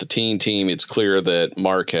information about the teen team. It's clear that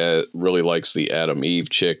Mark really likes the Adam Eve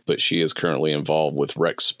chick, but she is currently involved with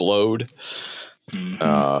Rexplode.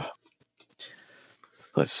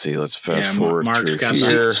 Let's see. Let's fast forward Mark's through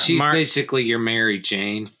here. She's basically your Mary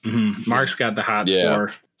Jane. Mark's got the hots for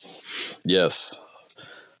her. Yes.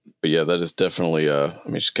 But yeah, that is definitely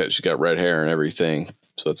she's got red hair and everything.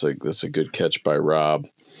 So that's a good catch by Rob.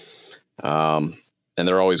 And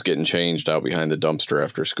they're always getting changed out behind the dumpster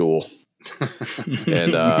after school.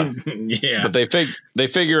 And but they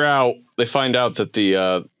find out that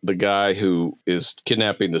the guy who is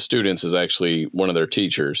kidnapping the students is actually one of their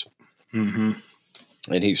teachers.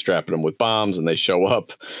 And he's strapping them with bombs, and they show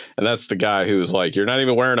up, and that's the guy who's like, "You're not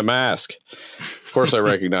even wearing a mask." Of course, I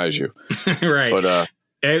recognize you. Right. But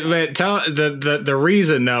tell the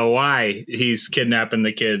reason though why he's kidnapping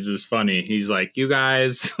the kids is funny. He's like, you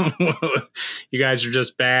guys are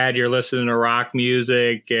just bad. You're listening to rock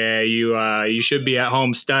music. You should be at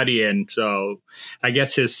home studying. So I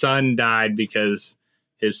guess his son died because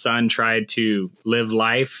his son tried to live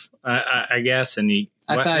life. I guess, and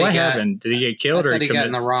what happened? Did he get killed or he got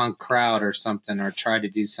in the wrong crowd or something, or tried to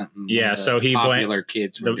do something? Yeah, so he popular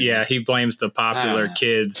kids. He blames the popular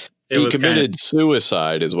kids. He committed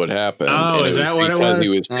suicide is what happened. Oh, is that what it was?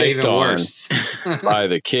 Because he was picked on by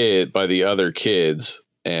the other kids,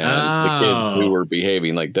 and the kids who were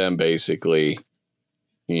behaving like them, basically.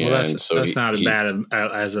 Well, that's not as bad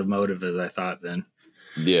as a motive as I thought then.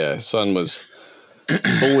 Yeah, son was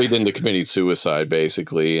bullied into committing suicide,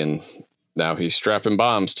 basically, and now he's strapping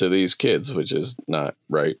bombs to these kids, which is not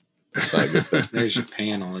right. It's not a good thing. There's your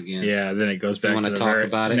panel again. Yeah, then it goes back. Want to talk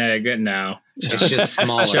about it? No, good. No, It's just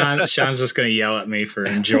smaller. Sean's just going to yell at me for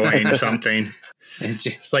enjoying something.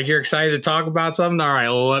 It's like, you're excited to talk about something. All right,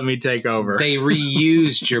 well, let me take over. They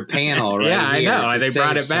reused your panel, right? Yeah, I know. to They brought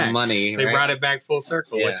save it some back. Money. They right? brought it back full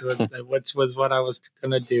circle, Yeah. which was what I was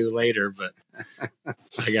going to do later, but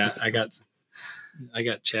I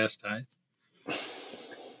got chastised.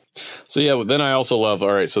 So yeah, then I also love.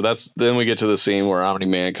 All right, so then we get to the scene where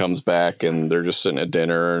Omni-Man comes back and they're just sitting at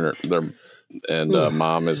dinner and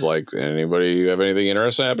Mom is like, "Anybody have anything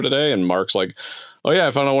interesting happen today?" And Mark's like, "Oh yeah,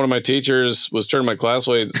 I found out one of my teachers was turning my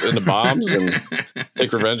classmates into bombs and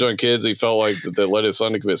take revenge on kids. He felt like that led his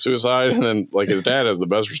son to commit suicide." And then like his dad has the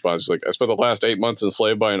best response. He's like, "I spent the last 8 months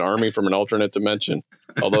enslaved by an army from an alternate dimension.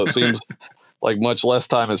 Although it seems like much less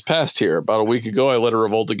time has passed here. About a week ago, I led a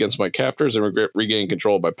revolt against my captors and regained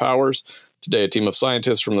control of my powers. Today, a team of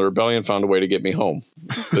scientists from the rebellion found a way to get me home."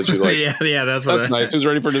 And she's like, yeah, that's what. "That's nice. Who's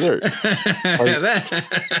ready for dessert?"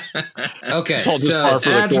 Okay, It's all just so par for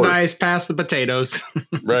the That's course. nice. Pass the potatoes.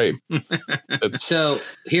 Right. So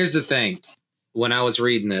here's the thing. When I was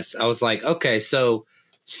reading this, I was like, okay, so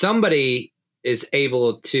somebody is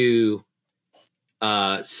able to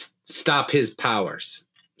stop his powers.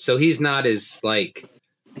 So he's not as like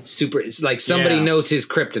super. It's like somebody Yeah. knows his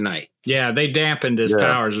kryptonite. Yeah, they dampened his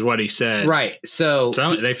powers, is what he said. Right. So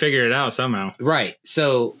They figured it out somehow. right.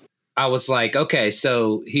 So I was like, okay,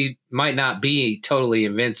 so he might not be totally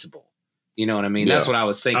invincible. You know what I mean? Yeah. That's what I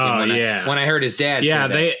was thinking Oh, when yeah. I heard his dad. Yeah,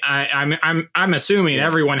 say that. I'm assuming Yeah.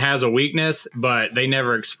 everyone has a weakness, but they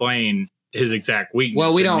never explain his exact weakness.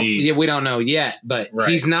 Well, we in don't. these. Yeah, we don't know yet, but Right.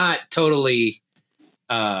 he's not totally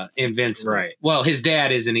invincible. Right. Well, his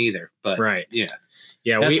dad isn't either. But Right. yeah,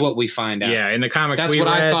 Yeah, that's what we find out. Yeah, in the comics, That's we what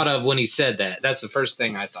read, I thought of when he said that. That's the first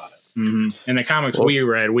thing I thought of. Mhm. In the comics we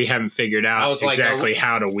read, we haven't figured I out was like, exactly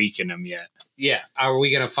how to weaken him yet. Yeah, are we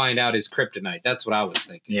going to find out his kryptonite? That's what I was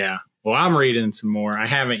thinking. Yeah. Well, I'm reading some more. I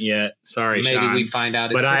haven't yet. Sorry, Maybe Sean. we find out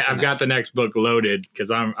his But kryptonite. I've got the next book loaded because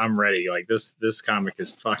I'm ready. Like this comic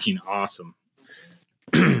is fucking awesome.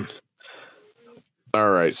 All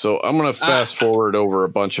right, so I'm going to fast forward over a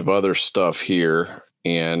bunch of other stuff here.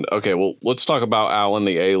 And okay, well, let's talk about Alan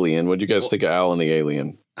the Alien. What do you guys think of Alan the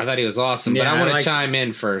Alien? I thought he was awesome, but Yeah, I want I to like- chime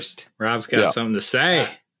in first. Rob's got something to say.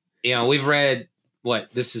 You know, we've read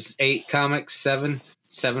this is 8 comics, 7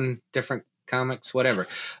 different comics, whatever.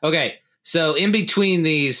 Okay, so in between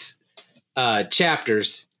these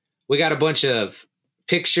chapters, we got a bunch of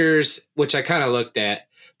pictures, which I kind of looked at,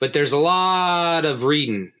 but there's a lot of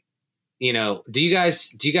reading. You know, do you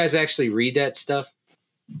guys actually read that stuff?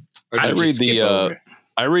 Or do I you just read skip over it?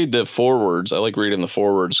 I read the forwards. I like reading the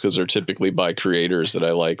forwards because they're typically by creators that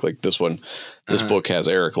I like. Like this one, this book has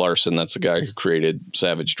Eric Larson. That's the guy who created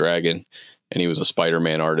Savage Dragon. And he was a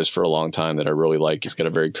Spider-Man artist for a long time that I really like. He's got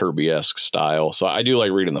a very Kirby-esque style. So I do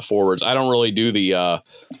like reading the forwards. I don't really do the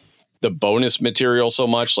bonus material so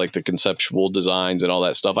much, like the conceptual designs and all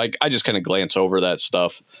that stuff. I just kind of glance over that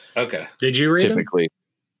stuff. Okay. Did you read them? Typically.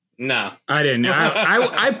 No. I didn't.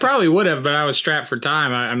 I probably would have, but I was strapped for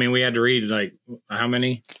time. I mean, we had to read like how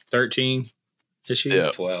many? 13 issues?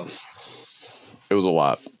 Yeah. 12. It was a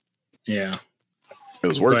lot. Yeah. It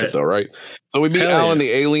was worth it though, right? So we meet Hell Alan yeah.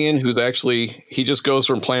 the Alien, who's actually, he just goes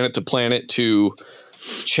from planet to planet to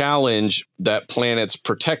challenge that planet's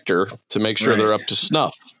protector to make sure they're up to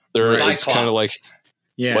snuff. It's kind of like,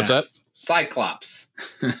 Yeah. what's that? Cyclops.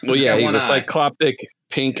 Well, yeah, Got he's one a eye. cycloptic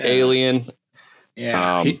pink alien.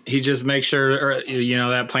 Yeah. He just makes sure,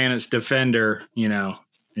 that planet's defender,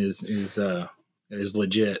 is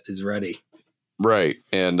legit, is ready. Right.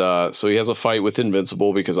 And so he has a fight with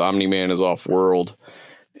Invincible because Omni-Man is off world.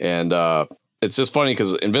 And it's just funny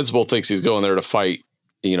because Invincible thinks he's going there to fight,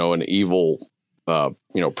 an evil,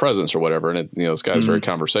 presence or whatever. And, this guy's very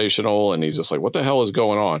conversational and he's just like, what the hell is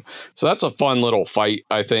going on? So that's a fun little fight,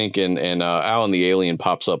 I think. And Alan the Alien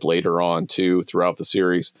pops up later on, too, throughout the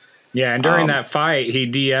series. Yeah, and during that fight, he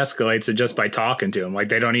de-escalates it just by talking to him. Like,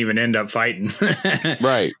 they don't even end up fighting.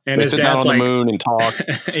 Right. And They his sit down dad's on like, the moon and talk.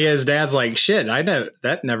 his dad's like, shit,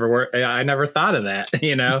 that never worked. I never thought of that,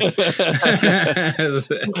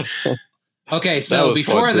 Okay, That so was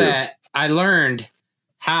before fun, too. that, I learned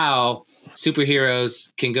how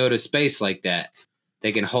superheroes can go to space like that.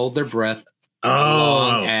 They can hold their breath a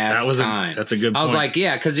long ass time. That's a good point. I was like,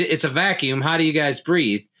 yeah, because it's a vacuum. How do you guys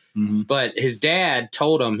breathe? Mhm. But his dad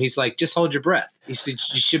told him, he's like, just hold your breath. He said,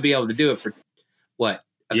 you should be able to do it for,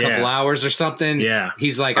 a couple hours or something. Yeah.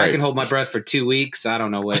 He's like, I can hold my breath for 2 weeks. I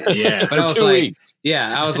don't know what. Yeah. But I was like,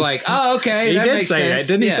 I was like, oh, okay. He did say that.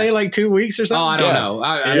 Didn't he say like 2 weeks or something? Oh, I don't know.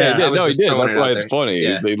 He did. That's why it's funny.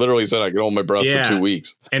 Yeah. They literally said I could hold my breath for 2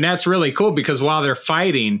 weeks. And that's really cool because while they're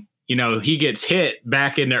fighting, he gets hit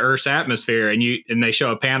back into Earth's atmosphere and they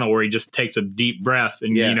show a panel where he just takes a deep breath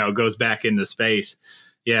and, goes back into space.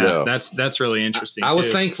 Yeah. That's really interesting. I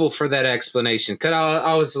was thankful for that explanation because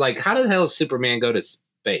I was like, how the hell does Superman go to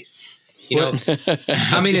space?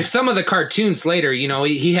 I mean, in some of the cartoons later,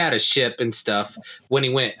 he had a ship and stuff when he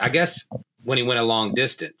went a long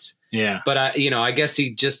distance. Yeah. But I guess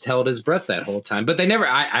he just held his breath that whole time. But they never.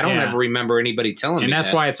 I don't ever remember anybody telling me. And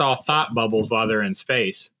that's why it's all thought bubbles while they're in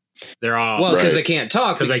space. They're all because they can't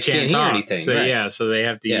talk because they can't hear anything. So, so they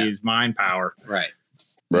have to use mind power. Right.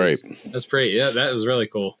 That's pretty. Yeah, that was really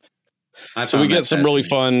cool. So we get some really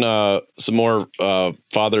fun, some more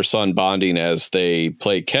father-son bonding as they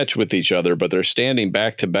play catch with each other, but they're standing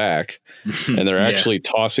back to back, and they're actually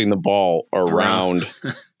tossing the ball around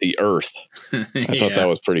the Earth. I thought that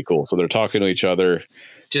was pretty cool. So they're talking to each other.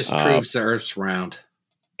 Just proves the Earth's round.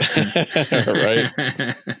 Right?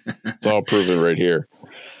 It's all proven right here.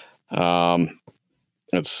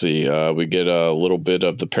 Let's see. We get a little bit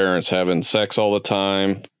of the parents having sex all the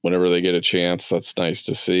time whenever they get a chance. That's nice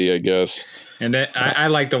to see, I guess. And then I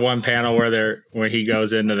like the one panel where he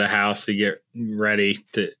goes into the house to get ready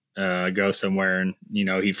to go somewhere, and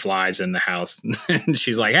he flies in the house, and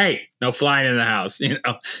she's like, "Hey, no flying in the house."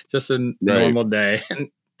 Just a normal day,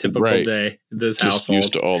 typical day. This just household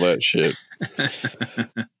used to all that shit.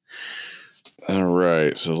 All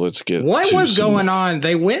right, so let's get. What was going on?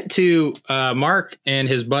 They went to Mark and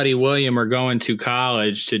his buddy William are going to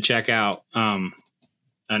college to check out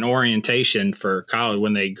an orientation for college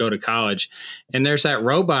when they go to college, and there's that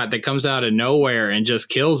robot that comes out of nowhere and just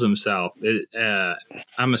kills himself.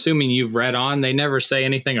 I'm assuming you've read on. They never say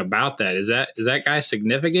anything about that. Is that guy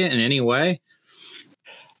significant in any way?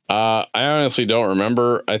 I honestly don't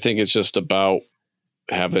remember. I think it's just about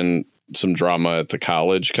having some drama at the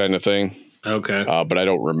college kind of thing. Okay. But I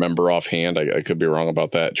don't remember offhand. I could be wrong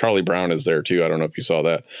about that. Charlie Brown is there too. I don't know if you saw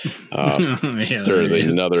that. There's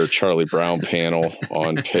another Charlie Brown panel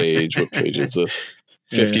on page. What page is this?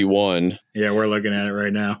 51. Yeah, we're looking at it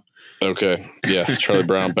right now. Okay. Yeah. Charlie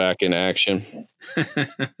Brown back in action.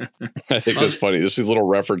 I think that's funny. Just these little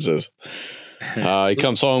references. He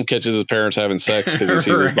comes home, catches his parents having sex because he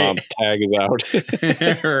sees his mom tag is out.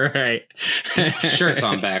 Right. Shirt's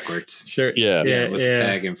on backwards. Sure. Yeah. With the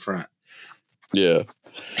tag in front. Yeah.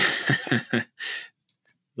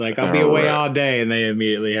 Like, I'll be away all day, and they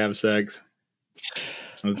immediately have sex.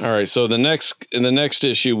 All right. So in the next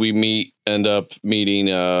issue, we end up meeting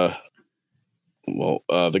the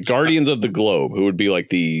Guardians of the Globe, who would be like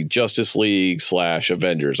the Justice League /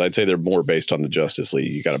 Avengers. I'd say they're more based on the Justice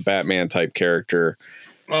League. You got a Batman type character.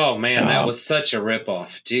 Oh man, that was such a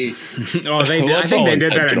ripoff. Jesus. Oh, they did. I think they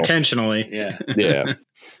did that intentionally. Yeah. Yeah.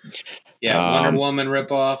 Yeah. Wonder Woman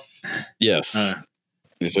ripoff. Yes.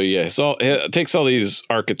 So yeah, it takes all these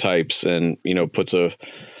archetypes and puts a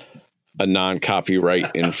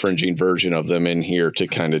non-copyright infringing version of them in here to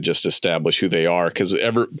kind of just establish who they are, because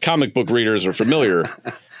comic book readers are familiar.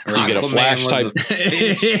 So you get a Flash type.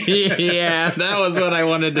 Yeah, that was what I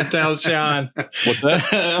wanted to tell Sean. What's that?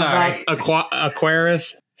 Sorry.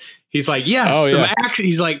 Aquarius. He's like, yes, action.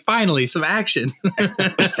 He's like, finally, some action.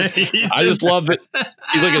 I just love it.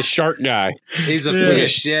 He's like a shark guy. He's a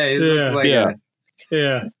fish. Yeah.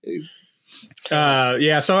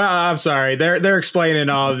 So I'm sorry. They're explaining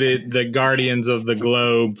all the Guardians of the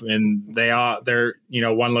Globe, and they're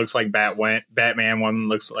one looks like Batman, one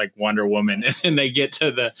looks like Wonder Woman, and they get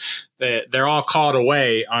to they're all called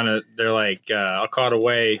away called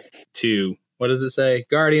away to, what does it say?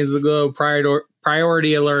 Guardians of the Globe,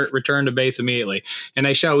 priority alert, return to base immediately. And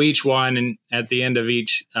they show each one, and at the end of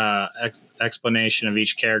each explanation of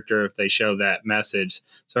each character, if they show that message,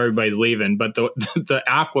 so everybody's leaving. But the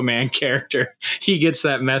Aquaman character, he gets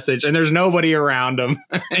that message, and there's nobody around him.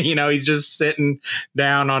 He's just sitting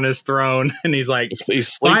down on his throne, and he's like,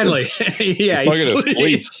 finally,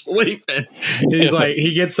 he's sleeping. He's like,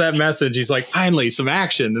 he gets that message. He's like, finally, some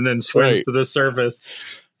action, and then swims to the surface.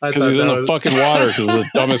 Because he's in the fucking water because he's the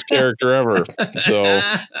dumbest character ever. So,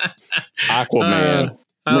 Aquaman.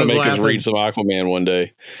 I'm going to make us read some Aquaman one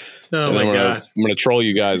day. Oh, my God. I'm going to troll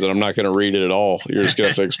you guys, and I'm not going to read it at all. You're just going to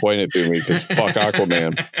have to explain it to me because fuck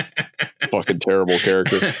Aquaman. Fucking terrible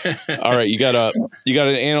character. All right, you got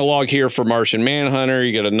an analog here for Martian Manhunter.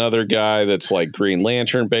 You got another guy that's like Green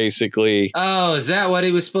Lantern, basically. Oh, is that what he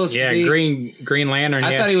was supposed to be? Yeah, Green Lantern.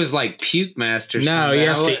 I thought he was like Puke Master. No,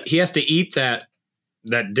 he has to eat that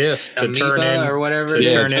that disc to Amoeba turn in or whatever.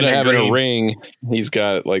 Instead of having a ring, he's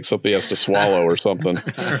got like something he has to swallow or something.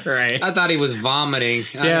 Right. I thought he was vomiting.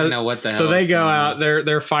 I didn't know what the hell. So they go out,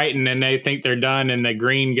 they're fighting, and they think they're done, and the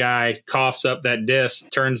green guy coughs up that disc,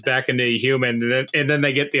 turns back into a human, and then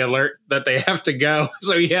they get the alert that they have to go.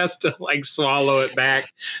 So he has to like swallow it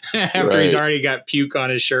back after he's already got puke on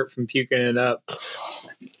his shirt from puking it up.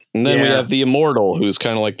 And then we have the Immortal, who's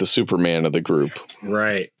kind of like the Superman of the group.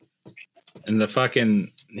 Right. And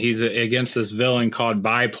he's against this villain called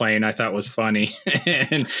Biplane. I thought was funny,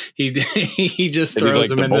 and he just throws like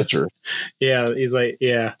him the in vulture.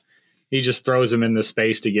 he just throws him in the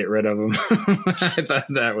space to get rid of him. I thought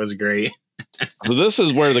that was great. So this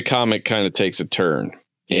is where the comic kind of takes a turn,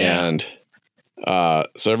 and so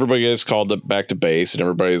everybody gets called back to base, and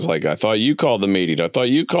everybody's like, "I thought you called the meeting. I thought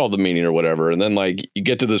you called the meeting, or whatever." And then like you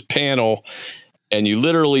get to this panel. And you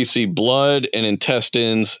literally see blood and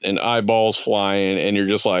intestines and eyeballs flying, and you're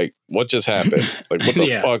just like, "What just happened? Like, what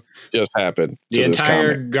the fuck just happened?" The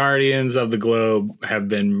entire Guardians of the Globe have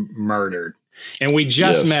been murdered, and we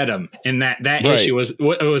just met them. And that issue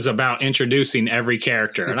was about introducing every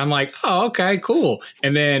character, and I'm like, "Oh, okay, cool."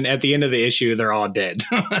 And then at the end of the issue, they're all dead.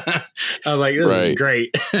 I was like, "This is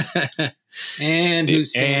great." And who's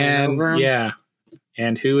standing over him? Yeah,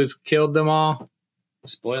 and who has killed them all?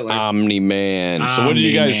 Spoiler. Omni-Man. So what did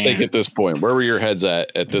you guys think at this point? Where were your heads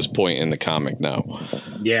at this point in the comic now?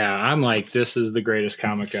 Yeah, I'm like, this is the greatest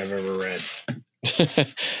comic I've ever read.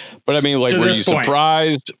 But I mean, like, were you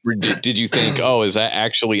surprised? Did you think, oh, is that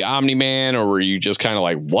actually Omni-Man? Or were you just kind of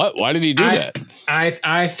like, what? Why did he do that?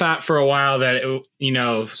 I thought for a while that,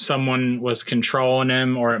 someone was controlling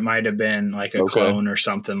him, or it might have been like a clone or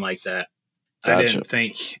something like that. Gotcha.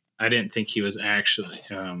 I didn't think he was actually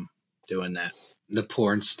doing that. The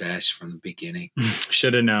porn stash from the beginning.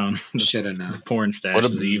 Should have known. The porn stash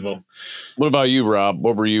is evil. What about you, Rob?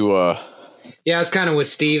 What were you? Yeah, I was kind of with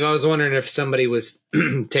Steve. I was wondering if somebody was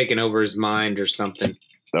taking over his mind or something.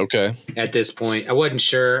 Okay. At this point, I wasn't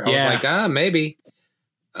sure. I was like, maybe.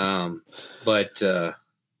 But when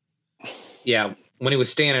he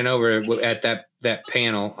was standing over at that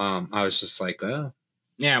panel, I was just like, oh.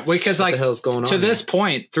 Yeah, because what the hell's going on to this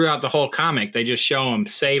point throughout the whole comic, they just show him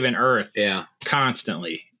saving Earth,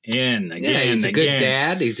 constantly, again. He's a good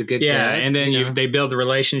dad. He's a good dad. Yeah, and then they build the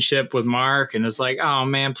relationship with Mark, and it's like, oh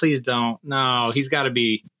man, please don't. No, he's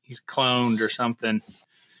cloned or something.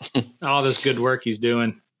 All this good work he's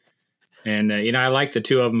doing, and I like the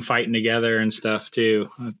two of them fighting together and stuff too.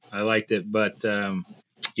 I liked it, but it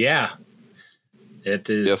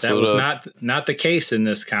is that was not the case in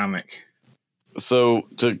this comic. So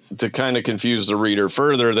to kind of confuse the reader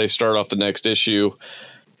further, they start off the next issue,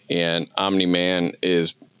 and Omni-Man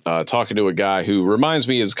is talking to a guy who reminds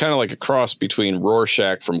me is kind of like a cross between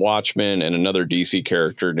Rorschach from Watchmen and another DC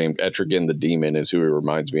character named Etrigan the Demon is who he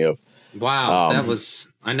reminds me of. Wow,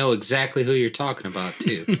 I know exactly who you're talking about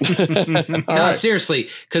too. Seriously,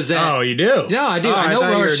 because you do? No, I do. I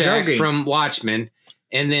know Rorschach from Watchmen,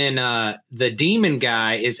 and then the Demon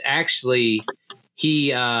guy is actually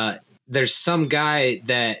there's some guy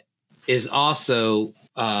that is also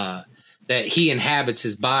that he inhabits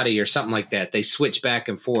his body or something like that. They switch back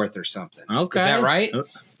and forth or something. Okay. Is that right?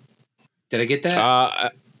 Did I get that?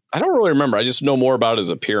 I don't really remember. I just know more about his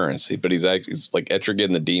appearance. But he's like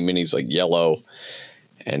Etrigan the Demon. He's like yellow.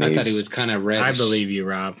 And I thought he was kind of red. I believe you,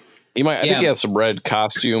 Rob. I think he has some red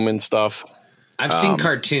costume and stuff. I've seen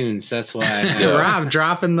cartoons. That's why I know. Rob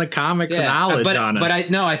dropping the comics knowledge on us. But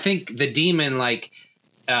I think the Demon, like,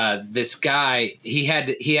 this guy, he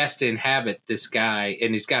has to inhabit this guy,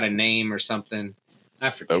 and he's got a name or something. I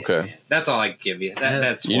forget. Okay, that's all I can give you.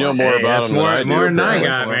 That's know more about him. More than I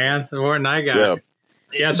got, man. More than I got.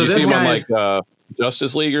 Yeah. So this guy, like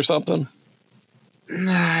Justice League or something.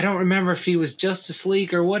 Nah, I don't remember if he was Justice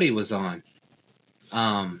League or what he was on.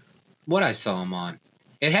 What I saw him on,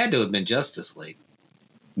 it had to have been Justice League.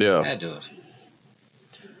 Yeah, it had to have.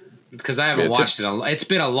 Because I haven't watched it. It's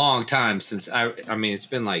been a long time since I mean, it's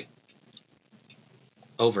been like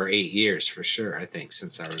over 8 years for sure, I think,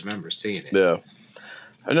 since I remember seeing it. Yeah.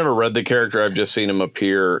 I've never read the character. I've just seen him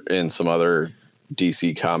appear in some other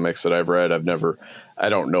DC comics that I've read. I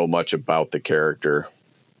don't know much about the character.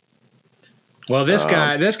 Well, this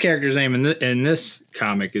character's name in this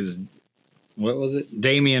comic is, what was it?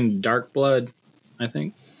 Damian Darkblood, I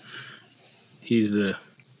think.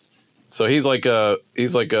 So he's like a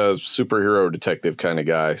superhero detective kind of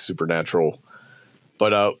guy, supernatural.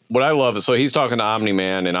 But what I love is, so he's talking to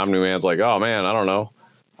Omni-Man, and Omni-Man's like, "Oh man, I don't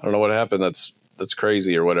know what happened. That's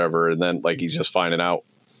crazy or whatever." And then like he's just finding out.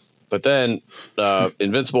 But then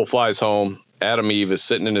Invincible flies home. Adam Eve is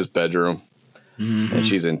sitting in his bedroom, and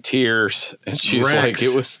she's in tears, and she's Rex. like,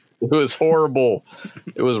 it was horrible.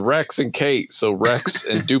 It was Rex and Kate. So Rex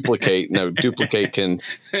and Duplicate. No, Duplicate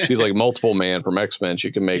she's like multiple man from X-Men.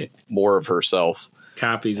 She can make more of herself.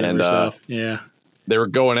 Copies of herself. Yeah. They were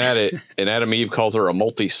going at it, and Adam Eve calls her a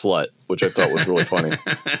multi-slut, which I thought was really funny.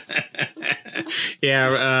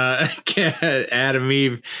 Yeah. Adam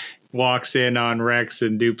Eve walks in on Rex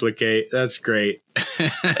and Duplicate. That's great.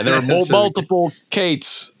 And there were multiple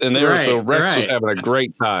Kates in there, so Rex was having a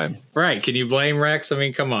great time. Right. Can you blame Rex? I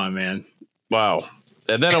mean, come on, man. Wow.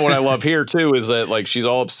 And then what I love here, too, is that like she's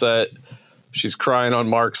all upset. She's crying on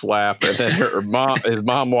Mark's lap, and then his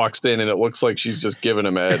mom walks in, and it looks like she's just giving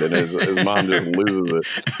him head, and his mom just loses it.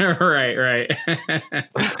 Right.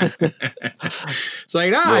 It's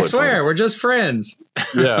like, really I swear, funny. We're just friends.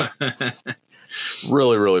 Yeah.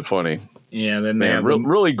 Really, really funny. Yeah, then they have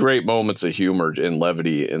really great moments of humor and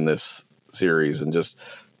levity in this series, and just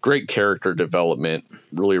great character development,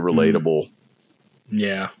 really relatable.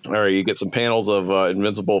 Yeah. All right, you get some panels of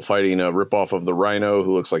Invincible fighting a ripoff of the Rhino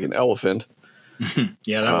who looks like an elephant.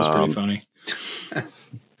 Yeah, that was pretty funny.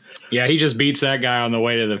 Yeah, he just beats that guy on the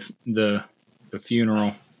way to the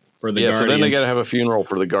funeral for the Guardians. So then they got to have a funeral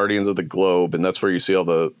for the Guardians of the Globe, and that's where you see all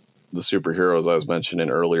the superheroes I was mentioning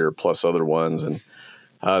earlier, plus other ones. And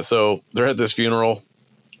so they're at this funeral,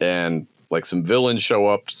 and like some villains show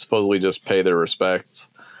up to supposedly just pay their respects.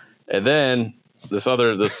 And then this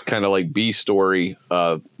kind of like B story,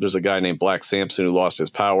 there's a guy named Black Samson who lost his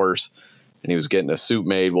powers, and he was getting a suit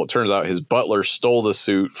made. Well, it turns out his butler stole the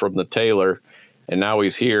suit from the tailor, and now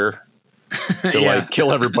he's here to like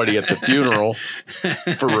kill everybody at the funeral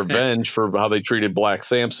for revenge for how they treated Black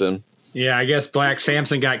Samson. Yeah, I guess Black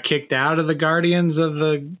Samson got kicked out of the Guardians of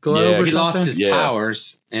the Globe. Yeah, he lost his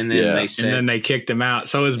powers, and then they kicked him out.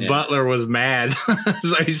 So his butler was mad,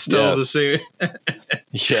 so he stole the suit.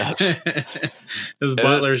 Yes, his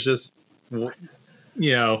butler's just,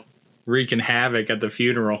 wreaking havoc at the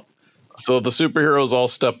funeral. So the superheroes all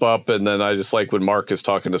step up, and then I just like when Mark is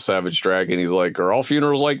talking to Savage Dragon, he's like, are all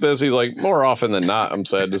funerals like this? He's like, more often than not, I'm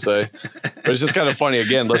sad to say. But it's just kind of funny.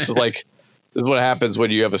 Again, this is what happens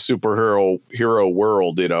when you have a hero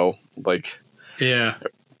world, like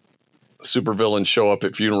supervillains show up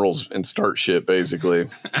at funerals and start shit, basically.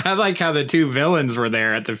 I like how the two villains were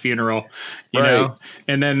there at the funeral, you know,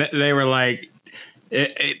 and then they were like,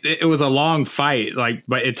 it was a long fight, like,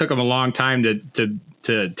 but it took them a long time to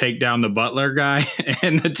take down the butler guy,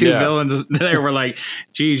 and the two villains they were like,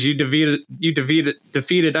 geez, you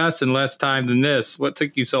defeated us in less time than this. What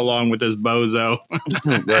took you so long with this bozo?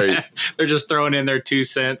 Right. They're just throwing in their 2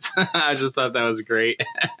 cents. I just thought that was great.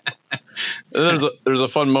 There's a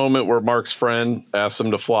fun moment where Mark's friend asks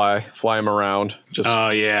him to fly him around. Oh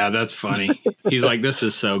yeah, that's funny. He's like, this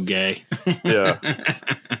is so gay. Yeah.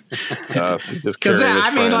 He's just because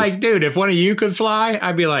I mean, like, dude, if one of you could fly,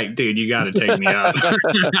 I'd be like, dude, you got to take me up.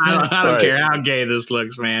 I don't care how gay this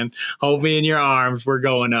looks, man. Hold me in your arms. We're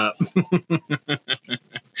going up.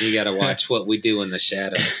 You got to watch What We Do in the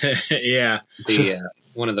Shadows. Yeah.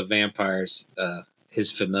 One of the vampires,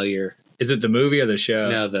 his familiar. Is it the movie or the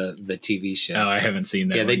show? No, the TV show. Oh, I haven't seen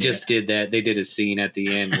that. Yeah, they just did that. They did a scene at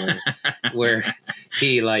the end where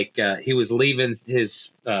he he was leaving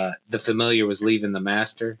the familiar was leaving the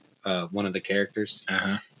master, one of the characters,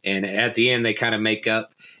 and at the end they kind of make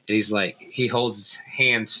up, and he's like, he holds his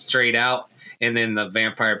hand straight out, and then the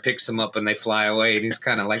vampire picks him up and they fly away, and he's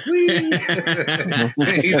kind of like, wee.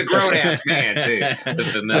 He's a grown ass man too. The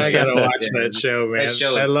familiar. I gotta watch that show, man. That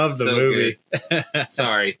show I love the movie.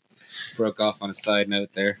 Sorry. Broke off on a side note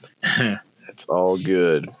there. It's all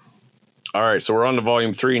good. All right, so we're on to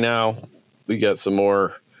volume 3 now. We got some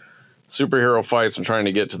more superhero fights. I'm trying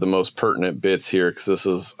to get to the most pertinent bits here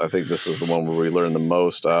because I think this is the one where we learn the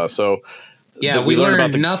most. We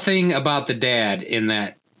learned nothing about the dad in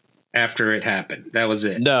that after it happened. That was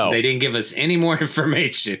it. No, they didn't give us any more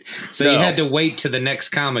information, so you had to wait to the next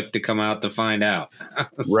comic to come out to find out.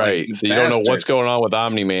 Right. So you don't know what's going on with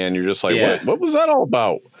Omni-Man. You're just like, what was that all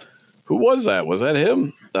about? Who was that? Was that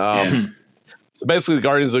him? So basically the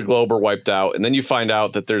Guardians of the Globe are wiped out. And then you find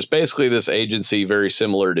out that there's basically this agency very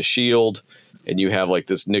similar to S.H.I.E.L.D. And you have like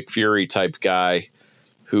this Nick Fury type guy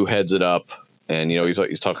who heads it up. And,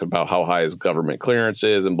 he's talking about how high his government clearance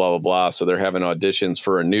is and blah, blah, blah. So they're having auditions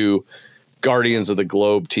for a new Guardians of the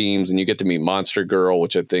Globe teams. And you get to meet Monster Girl,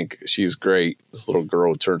 which I think she's great. This little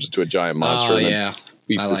girl who turns into a giant monster and then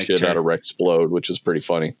beats the shit out of Rexplode, which is pretty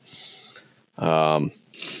funny.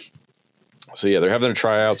 So, they're having their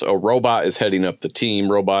tryouts. Oh, Robot is heading up the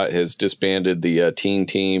team. Robot has disbanded the teen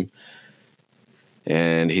team,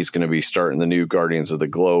 and he's going to be starting the new Guardians of the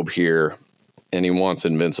Globe here. and he wants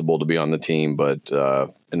Invincible to be on the team, but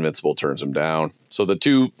Invincible turns him down. So the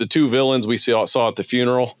two villains we saw at the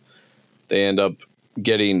funeral, they end up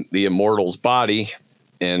getting the Immortal's body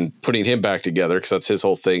and putting him back together, because that's his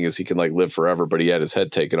whole thing, is he can like live forever, but he had his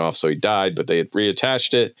head taken off, so he died, but they had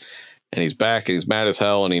reattached it, and he's back, and he's mad as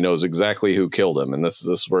hell, and he knows exactly who killed him. And this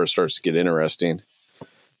is where it starts to get interesting,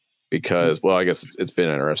 because, well, I guess it's been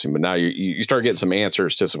interesting, but now you start getting some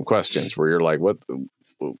answers to some questions where you're like, what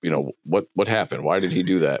happened? Why did he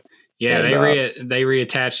do that? Yeah, and, they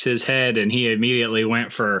reattached his head, and he immediately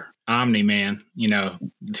went for Omni-Man,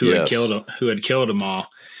 who had killed them all.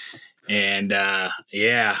 And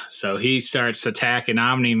so he starts attacking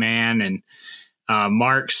Omni-Man, and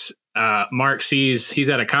Mark sees he's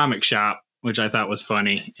at a comic shop, which I thought was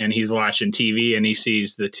funny, and he's watching TV, and he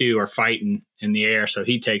sees the two are fighting in the air, so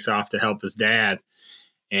he takes off to help his dad.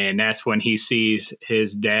 And that's when he sees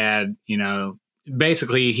his dad,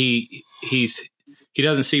 basically he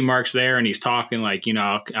doesn't see Mark's there, and he's talking like,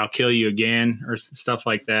 I'll kill you again or stuff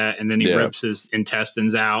like that. And then he rips his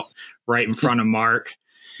intestines out right in front of Mark.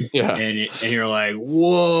 Yeah. And you're like,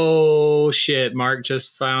 whoa, shit. Mark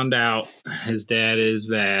just found out his dad is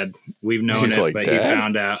bad. We've known it, like, but Dad? He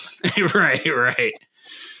found out. Right.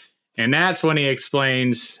 And that's when he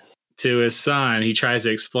explains to his son, he tries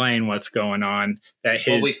to explain what's going on, that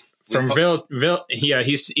he is from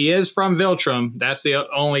Viltrum. That's the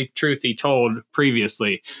only truth he told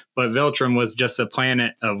previously. But Viltrum was just a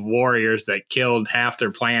planet of warriors that killed half their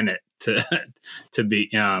planet to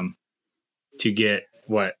get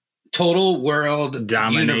what? Total world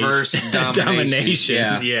universe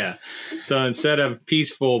domination. Yeah. So instead of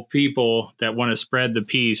peaceful people that want to spread the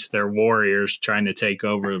peace, they're warriors trying to take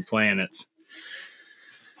over the planets.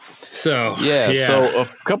 So So a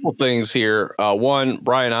couple things here. One,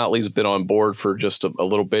 Brian Otley's been on board for just a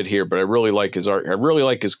little bit here, but I really like his art. I really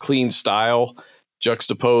like his clean style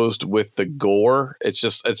juxtaposed with the gore. It's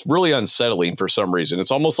really unsettling for some reason.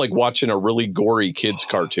 It's almost like watching a really gory kids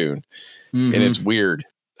cartoon. Mm-hmm. And it's weird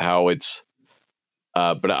how it's,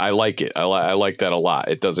 but I like it. I like that a lot.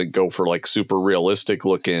 It doesn't go for like super realistic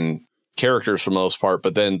looking characters for the most part,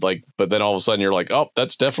 but then all of a sudden you're like, oh,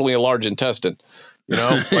 that's definitely a large intestine.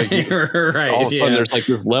 Like right, all of a sudden there's like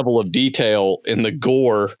this level of detail in the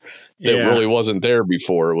gore that really wasn't there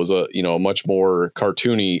before. It was a much more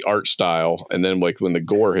cartoony art style. And then like when the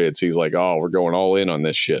gore hits, he's like, oh, we're going all in on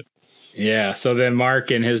this shit. Yeah. So then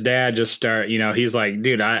Mark and his dad just start, he's like,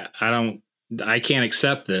 dude, I can't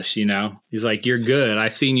accept this. He's like, you're good.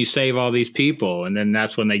 I've seen you save all these people. And then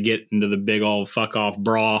that's when they get into the big old fuck off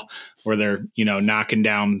brawl where they're,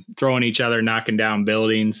 throwing each other, knocking down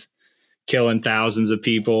buildings, killing thousands of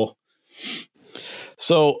people.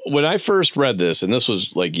 So when I first read this, and this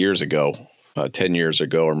was like years ago, 10 years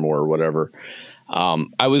ago or more or whatever,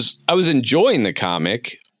 I was enjoying the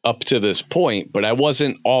comic up to this point, but I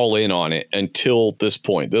wasn't all in on it until this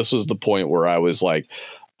point. This was the point where I was like,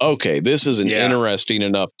 okay, this is an interesting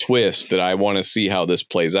enough twist that I want to see how this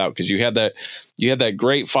plays out. Because you had that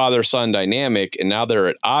great father-son dynamic, and now they're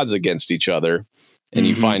at odds against each other. And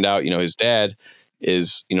you find out, his dad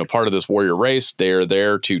is, part of this warrior race. They're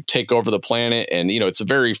there to take over the planet. And, it's a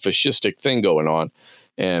very fascistic thing going on.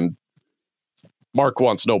 And Mark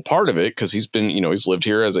wants no part of it because he's been, he's lived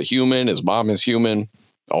here as a human. His mom is human.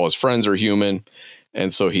 All his friends are human.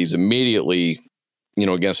 And so he's immediately,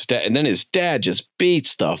 against his dad. And then his dad just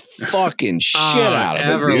beats the fucking shit out of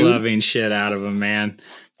him. Ever-loving shit out of him, man.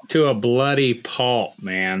 To a bloody pulp,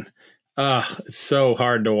 man. It's so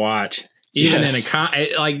hard to watch. Even in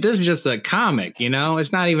a this is just a comic,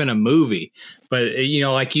 it's not even a movie, but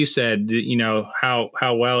like you said,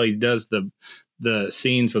 how well he does the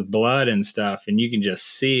scenes with blood and stuff, and you can just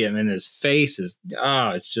see him, and his face is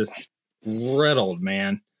it's just riddled,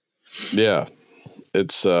 man. Yeah,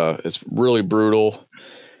 it's really brutal,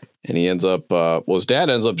 and he ends up his dad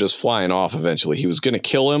ends up just flying off eventually. He was going to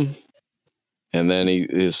kill him. And then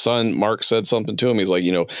his son, Mark, said something to him. He's like,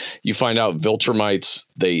 you find out Viltrumites,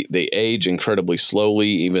 they age incredibly slowly,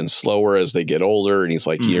 even slower as they get older. And he's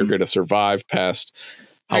like, you're going to survive past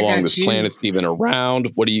how long this planet's even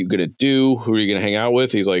around. What are you going to do? Who are you going to hang out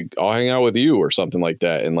with? He's like, I'll hang out with you or something like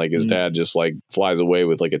that. And like his dad just like flies away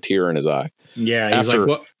with like a tear in his eye. Yeah. He's like,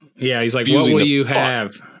 what? Yeah. He's like, what will you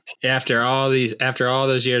have after all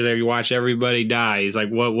those years that you watch everybody die? He's like,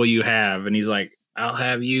 what will you have? And he's like, I'll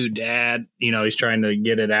have you, Dad. He's trying to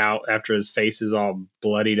get it out after his face is all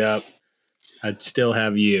bloodied up. I'd still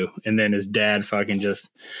have you. And then his dad fucking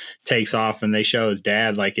just takes off, and they show his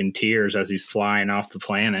dad like in tears as he's flying off the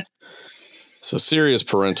planet. So serious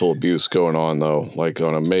parental abuse going on, though, like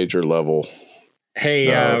on a major level.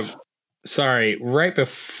 Hey, sorry. Right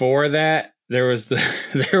before that, there was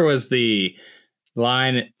the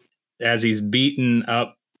line as he's beating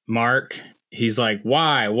up Mark. He's like,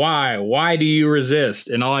 why do you resist?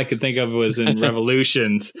 And all I could think of was in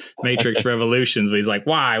Matrix Revolutions, but he's like,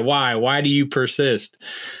 why do you persist?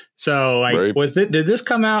 So like, right. did this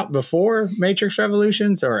come out before Matrix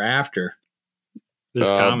Revolutions or after this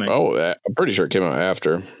comic? I'm pretty sure it came out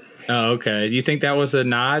after. Oh, okay. Do you think that was a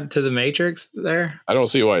nod to the Matrix there? I don't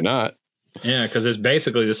see why not. Yeah, because it's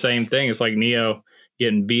basically the same thing. It's like Neo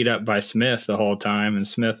getting beat up by Smith the whole time, and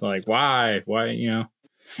Smith like, why,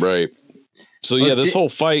 Right. So yeah, this whole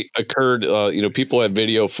fight occurred. People have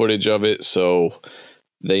video footage of it, so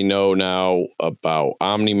they know now about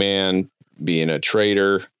Omni-Man being a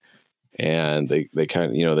traitor, and they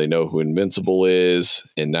kind of they know who Invincible is,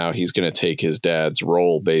 and now he's going to take his dad's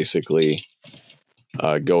role basically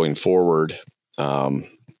going forward.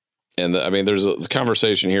 There's a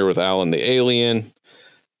conversation here with Alan the alien,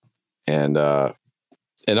 and I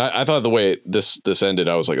thought the way this ended,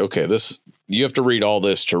 I was like, okay, you have to read all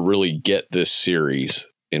this to really get this series,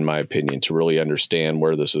 in my opinion, to really understand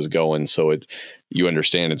where this is going. So you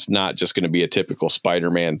understand it's not just going to be a typical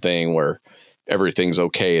Spider-Man thing where everything's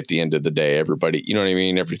okay at the end of the day. Everybody, you know what I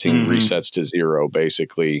mean? Everything resets to zero,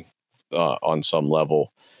 basically, on some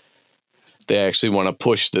level. They actually want to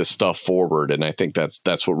push this stuff forward, and I think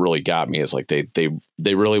that's what really got me. Is like they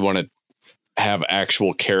really want to have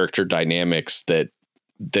actual character dynamics that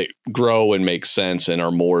grow and make sense and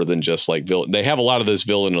are more than just like villain. They have a lot of this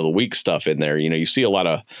villain of the week stuff in there. You see a lot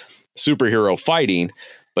of superhero fighting,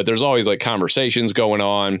 but there's always like conversations going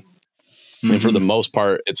on. And for the most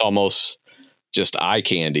part, it's almost just eye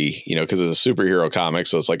candy, because it's a superhero comic.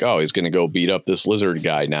 So it's like, oh, he's going to go beat up this lizard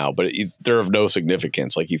guy now, but they're of no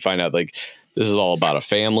significance. Like you find out like this is all about a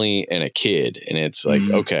family and a kid. And it's like,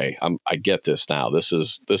 okay, I get this now. This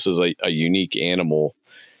is a unique animal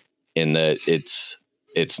in that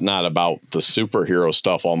it's not about the superhero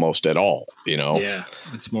stuff almost at all, Yeah,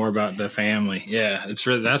 it's more about the family. Yeah, it's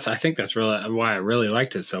really I think that's really why I really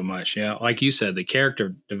liked it so much. Yeah, like you said, the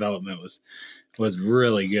character development was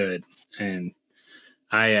really good, and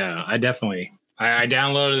I definitely I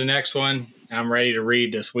downloaded the next one. I'm ready to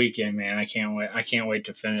read this weekend, man. I can't wait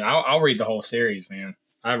to finish. I'll read the whole series, man.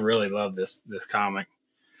 I really love this comic.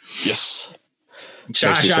 Yes.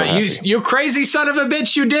 Shot, you crazy son of a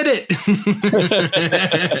bitch, you did it.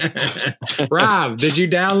 Rob, did you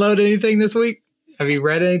download anything this week? Have you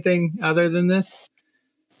read anything other than this?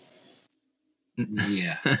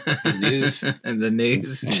 Yeah. The news. The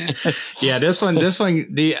news. Yeah, this one you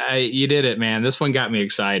did it, man. This one got me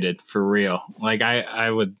excited for real. Like I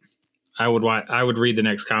would read the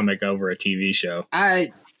next comic over a TV show.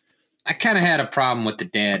 I kind of had a problem with the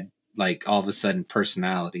dad, like all of a sudden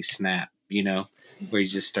personality snap, where he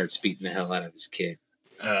just starts beating the hell out of his kid.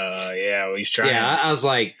 Yeah, well, he's trying. Yeah, I was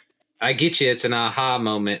like, I get you. It's an aha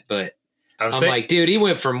moment, but I'm like, dude, he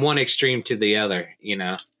went from one extreme to the other,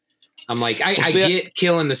 I'm like, I get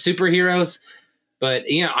killing the superheroes, but,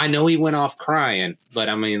 I know he went off crying, but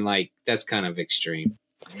I mean, like, that's kind of extreme.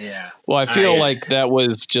 Yeah. Well, I feel like that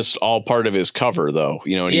was just all part of his cover, though.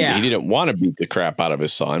 He didn't want to beat the crap out of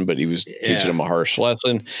his son, but he was teaching him a harsh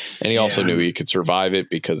lesson, and he also knew he could survive it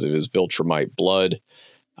because of his Viltrumite blood.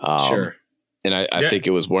 Sure. And I think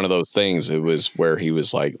it was one of those things. It was where he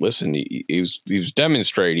was like, "Listen," he was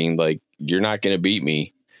demonstrating like, "You're not going to beat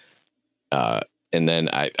me." And then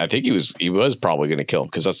I think he was probably going to kill him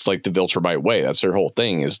because that's like the Viltrumite way. That's their whole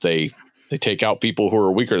thing is they take out people who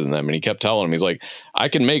are weaker than them. And he kept telling him, he's like, I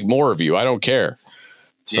can make more of you. I don't care.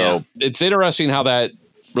 So it's interesting how that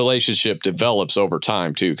relationship develops over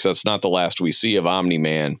time too, because that's not the last we see of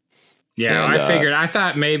Omni-Man. Yeah, and, I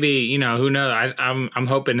thought maybe, who knows? I'm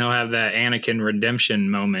hoping he'll have that Anakin redemption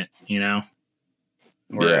moment,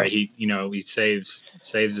 where he saves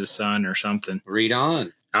his son or something. Read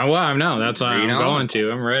on. Oh, well, I know. That's why I'm going to.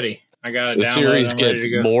 I'm ready. I got it. The series gets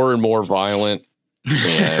more and more violent.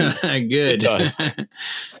 And good. It does.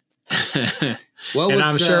 And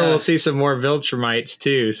I'm sure we'll see some more Viltrumites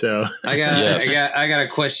too. So I got a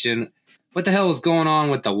question. What the hell is going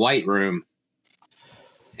on with the White Room?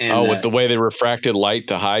 And, with the way they refracted light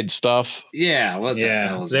to hide stuff. Yeah. What the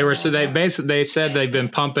hell is they said they've been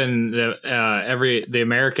pumping the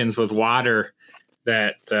Americans with water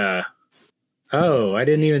that. I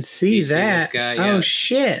didn't even see that. This guy? Yeah. Oh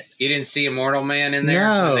shit! You didn't see Immortal Man in there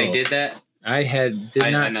when they did that? I did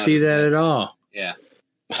not see that at all. Yeah.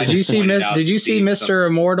 Did you see Mr.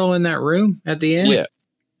 Immortal in that room at the end? Yeah.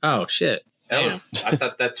 Oh shit! I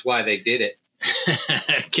thought that's why they did it.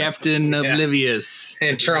 Captain Oblivious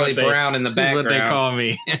and Charlie Brown in the background. That's what they call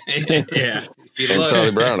me. Yeah. If you look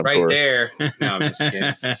Charlie Brown, right there. No, I'm just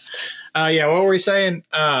kidding. Yeah, what were we saying?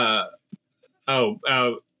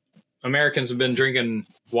 Americans have been drinking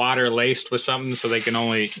water laced with something so they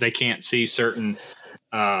can't see certain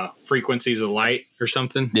frequencies of light or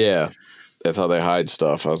something. Yeah. That's how they hide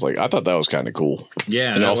stuff. I was like, I thought that was kind of cool.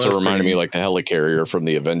 Yeah. And it also reminded me like the helicarrier from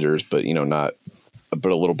the Avengers, but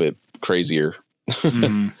but a little bit crazier.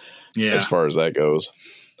 Yeah. As far as that goes.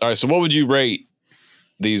 All right. So what would you rate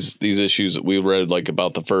these issues that we read, like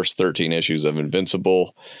about the first 13 issues of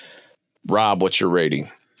Invincible? Rob, what's your rating?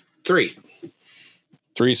 3.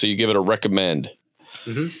 3. So you give it a recommend.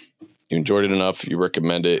 Mm-hmm. You enjoyed it enough. You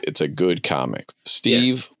recommend it. It's a good comic.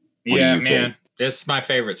 Steve, what do you think? It's my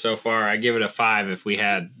favorite so far. I give it a 5 if we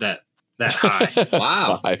had that high.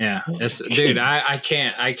 Wow. Yeah. Dude, I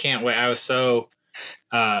can't wait. I was so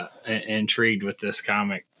intrigued with this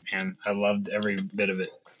comic, man. I loved every bit of it.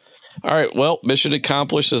 All right. Well, mission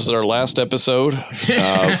accomplished. This is our last episode. We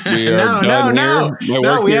are done here.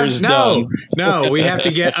 My work here is done. No, we have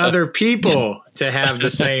to get other people to have the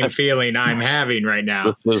same feeling I'm having right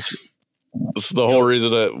now. This is the whole reason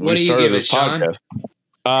that we started this podcast.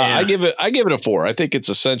 I give it a 4. I think it's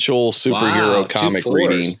essential superhero comic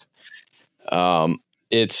reading. I'm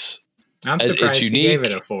surprised it's unique. You gave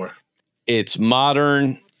it a 4. It's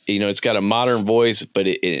modern. It's got a modern voice, but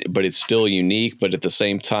it's still unique. But at the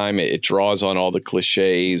same time, it draws on all the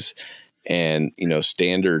cliches and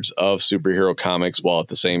standards of superhero comics, while at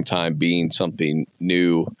the same time being something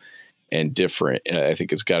new and different. And I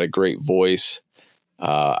think it's got a great voice.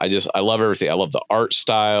 I love everything. I love the art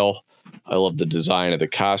style. I love the design of the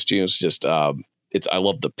costumes. I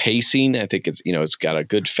love the pacing. I think it's got a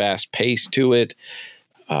good fast pace to it.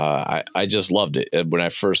 I just loved it. And when I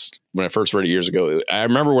first read it years ago, I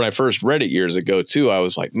remember when I first read it years ago too, I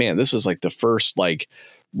was like, man, this is like the first like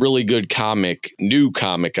really good new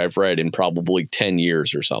comic I've read in probably 10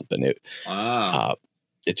 years or something.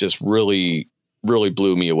 It just really, really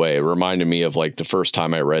blew me away. It reminded me of like the first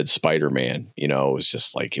time I read Spider-Man. It was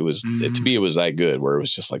just like, to me, it was that good, where it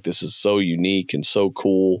was just like, this is so unique and so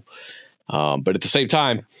cool. But at the same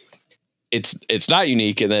time, it's not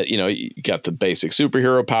unique in that, you got the basic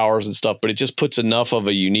superhero powers and stuff, but it just puts enough of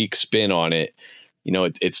a unique spin on it.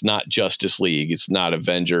 It's not Justice League. It's not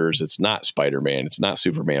Avengers. It's not Spider-Man. It's not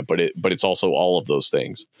Superman, but it's also all of those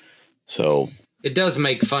things. So it does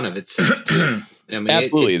make fun of itself too. I mean,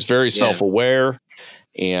 absolutely. It's very self-aware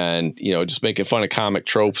and, just making fun of comic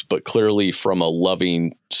tropes, but clearly from a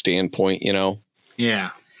loving standpoint,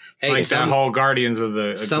 Yeah. Hey, like that whole Guardians of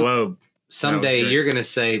the Globe. Someday you're going to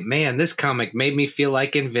say, man, this comic made me feel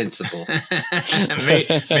like Invincible.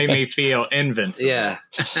 made me feel invincible. Yeah.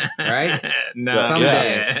 Right? No.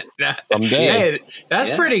 Someday. Someday. Hey,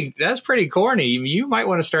 that's pretty corny. You might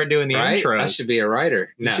want to start doing the intros. I should be a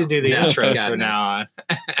writer. You should do the intros from now on.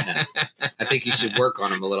 I think you should work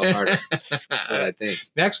on them a little harder. That's what I think.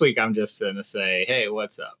 Next week, I'm just going to say, hey,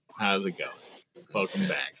 what's up? How's it going? Welcome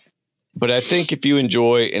back. But I think if you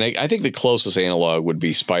enjoy, and I think the closest analog would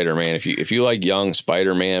be Spider-Man. If you like young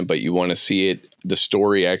Spider-Man, but you want to see the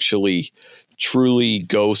story actually truly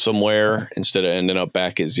go somewhere instead of ending up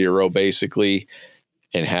back at zero, basically,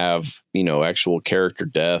 and have, actual character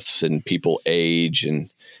deaths and people age and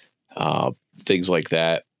things like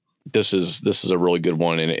that. This is a really good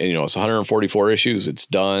one. And it's 144 issues. It's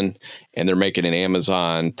done. And they're making an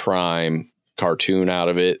Amazon Prime cartoon out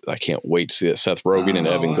of it. I can't wait to see that. Seth Rogen and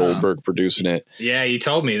Evan Goldberg producing it. Yeah, you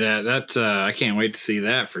told me that. That's I can't wait to see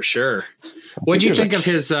that for sure. What do you think of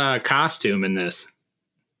his costume in this?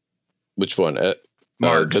 Which one?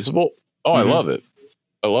 Mark's. Invincible? Oh, I love it.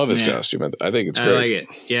 I love his costume. I think it's great. I like it.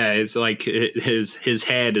 Yeah, it's like his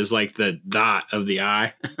head is like the dot of the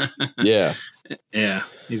eye. Yeah. Yeah,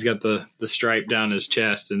 he's got the stripe down his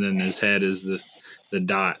chest, and then his head is the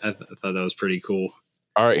dot. I thought that was pretty cool.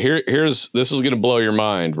 All right, this is going to blow your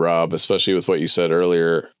mind, Rob, especially with what you said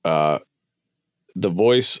earlier. The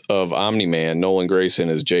voice of Omni-Man, Nolan Grayson,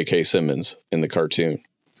 is J.K. Simmons in the cartoon.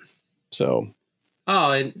 So,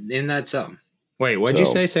 and that's something. Wait, what'd you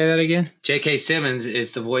say? Say that again. J.K. Simmons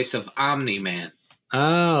is the voice of Omni-Man.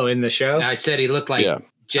 Oh, in the show? I said he looked like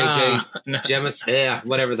J.J. Jameson. Yeah,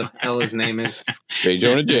 whatever the hell his name is. J.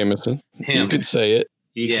 Jonah Jameson. You could say it.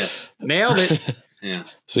 Yes. Nailed it. Yeah.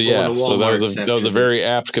 So that was a very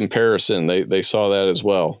apt comparison. They saw that as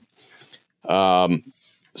well.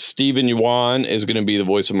 Stephen Yeun is going to be the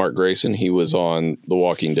voice of Mark Grayson. He was on the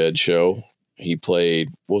Walking Dead show. He played,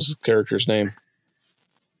 what was his character's name?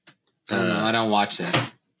 I don't know. I don't watch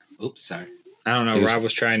that. Oops, sorry. I don't know. Rob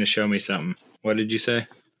was trying to show me something. What did you say?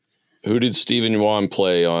 Who did Stephen Yeun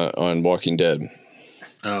play on Walking Dead?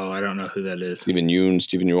 Oh, I don't know who that is. Stephen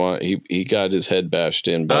Yuan. He got his head bashed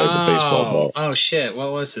in by the baseball ball. Oh shit!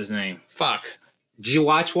 What was his name? Fuck. Did you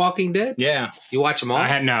watch Walking Dead? Yeah. You watch them all? I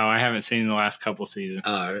haven't seen the last couple seasons.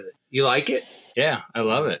 You like it? Yeah, I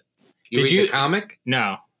love it. Did you read the comic?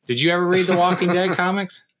 No. Did you ever read the Walking Dead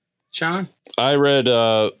comics, Sean? I read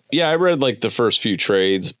like the first few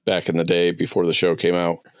trades back in the day before the show came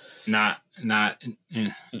out. Not. I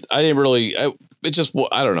didn't really. It just,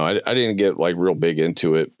 I don't know. I didn't get like real big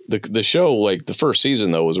into it. The show, like the first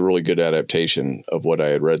season though, was a really good adaptation of what I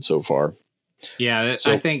had read so far. Yeah,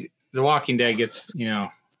 I think The Walking Dead gets, I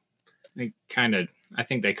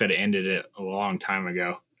think they could have ended it a long time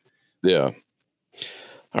ago. Yeah.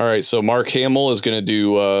 All right. So Mark Hamill is going to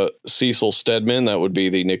do Cecil Stedman. That would be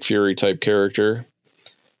the Nick Fury type character.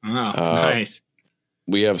 Oh, nice.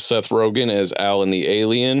 We have Seth Rogen as Alan the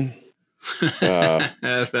Alien.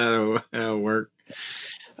 That'll work.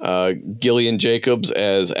 Gillian Jacobs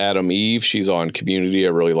as Adam Eve. She's on Community. I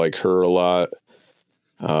really like her a lot.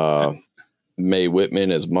 Mae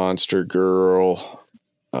Whitman as Monster Girl.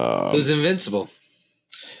 Who's Invincible?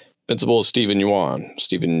 Invincible is Stephen Yuan.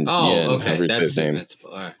 Stephen Yen. Okay. That's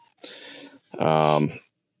Invincible. All right.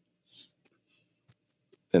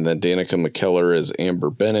 And then Danica McKellar as Amber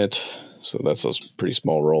Bennett. So that's a pretty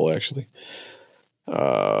small role, actually.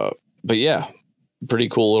 But yeah, pretty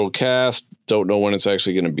cool little cast. Don't know when it's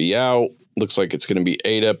actually going to be out. Looks like it's going to be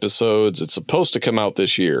 8 episodes. It's supposed to come out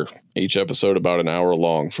this year. Each episode about an hour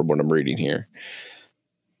long from what I'm reading here.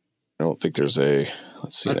 I don't think there's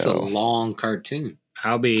let's see. That's a long cartoon.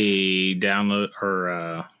 I'll be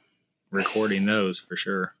recording those for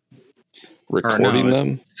sure. Recording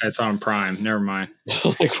them? It's on Prime. Never mind.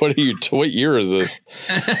 Like, what year is this?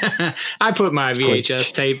 I put my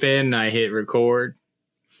VHS tape in and I hit record.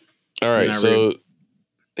 All right. So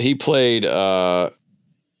he played,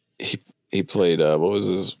 he played, what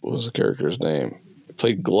was the character's name? He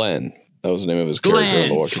played Glenn. That was the name of his character.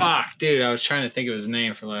 Glenn. Fuck, dude. I was trying to think of his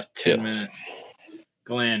name for the last 10 minutes.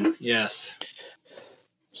 Glenn. Yes.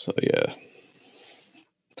 So, yeah.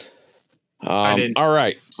 All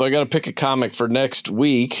right. So I got to pick a comic for next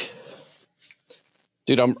week.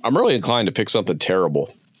 Dude, I'm really inclined to pick something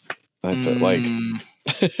terrible.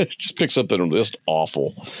 Just pick something just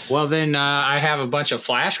awful. Well, then I have a bunch of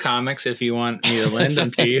Flash comics if you want me to lend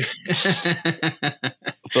them to you.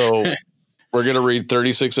 So we're going to read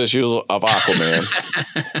 36 issues of Aquaman.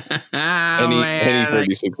 Any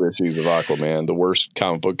 36 issues of Aquaman, the worst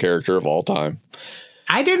comic book character of all time.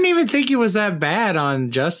 I didn't even think he was that bad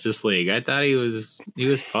on Justice League. I thought he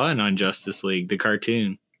was fun on Justice League, the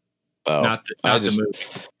cartoon. Oh, not the movie.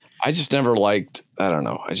 I just never liked, I don't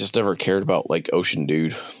know. I just never cared about like Ocean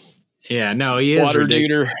Dude. Yeah, no, he is Water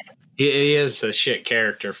Duder. He is a shit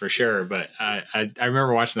character for sure. But I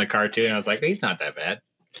remember watching the cartoon and I was like, he's not that bad.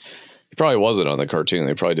 He probably wasn't on the cartoon.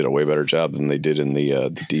 They probably did a way better job than they did in the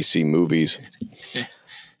DC movies.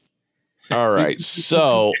 All right.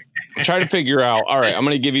 So I'm trying to figure out. All right. I'm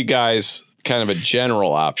going to give you guys kind of a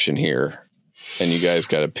general option here. And you guys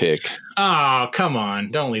got to pick. Oh, come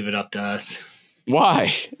on. Don't leave it up to us.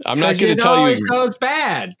 Why? I'm not going to tell you. It always goes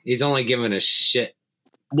bad. He's only giving a shit.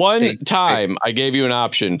 One time I gave you an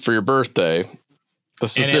option for your birthday.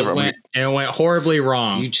 This is different. It went horribly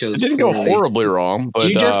wrong. You chose. It didn't go horribly wrong, but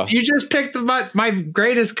you just picked my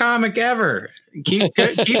greatest comic ever. Keep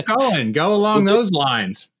going. Go along those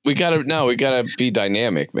lines. We gotta be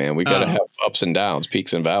dynamic, man. We gotta have ups and downs,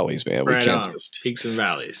 peaks and valleys, man. We can't just peaks and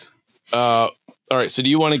valleys. All right. So do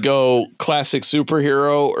you want to go classic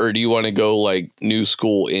superhero or do you want to go like new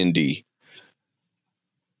school indie?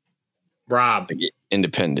 Rob.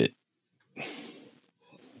 Independent.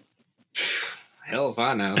 Hell if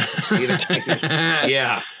I know.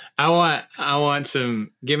 Yeah. I want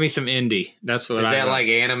some. Give me some indie. That's what. Is that like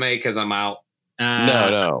anime? Because I'm out.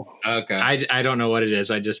 No. Okay. I don't know what it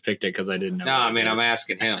is. I just picked it because I didn't know. No, I mean I'm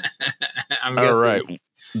asking him. I'm all right.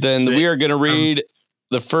 Then we are going to read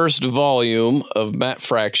the first volume of Matt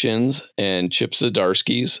Fractions and Chip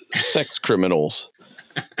Zdarsky's Sex Criminals.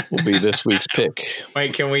 Will be this week's pick.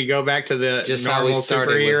 Wait, can we go back to the just how we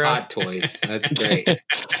started with Hot Toys? That's great.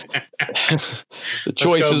 The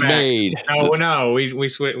choice is made. No,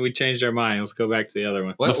 we changed our mind. Let's go back to the other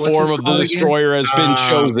one. The form of the destroyer has been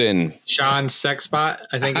chosen. Sean's Sex Bot,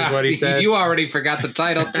 I think is what he said. You already forgot the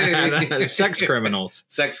title too. Sex Criminals.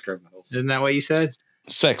 Sex Criminals. Isn't that what you said?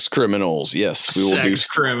 Sex Criminals. Yes, we will do. Sex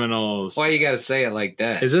Criminals. Why you got to say it like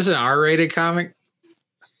that? Is this an R-rated comic?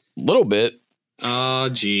 A little bit. Oh,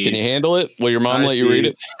 geez. Can you handle it? Will your mom let you read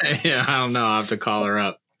it? Yeah, I don't know. I'll have to call her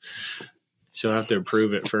up. She'll have to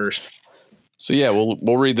approve it first. So yeah,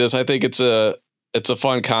 we'll read this. I think it's a it's a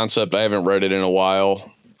fun concept. I haven't read it in a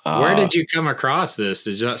while. Where did you come across this?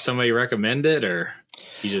 Did somebody recommend it, or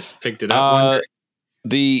you just picked it up one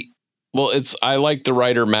day? I like the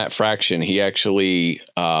writer Matt Fraction. He actually,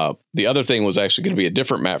 the other thing was actually going to be a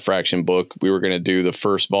different Matt Fraction book. We were going to do the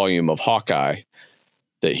first volume of Hawkeye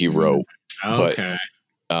that he wrote. Okay.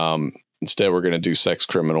 But instead, we're going to do Sex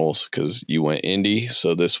Criminals because you went indie.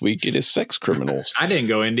 So this week it is Sex Criminals. I didn't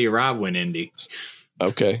go indie. Rob went indie.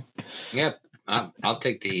 Okay. Yep. I'll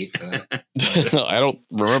take the heat for that. I don't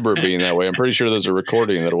remember it being that way. I'm pretty sure there's a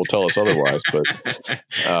recording that will tell us otherwise. But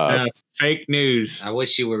fake news. I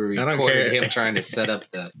wish you were recording him trying to set up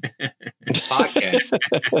the podcast.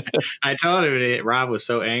 I told him that Rob was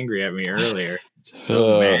so angry at me earlier.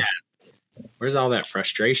 So mad. Where's all that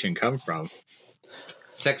frustration come from?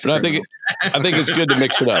 Sex. But I think it's good to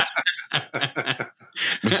mix it up.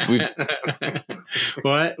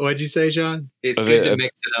 What'd you say, Sean? It's good to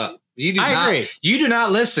mix it up. I agree. You do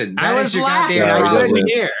not listen. I was laughing.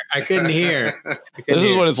 I couldn't hear. This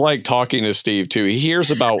is what it's like talking to Steve too. He hears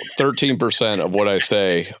about 13% of what I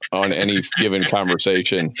say on any given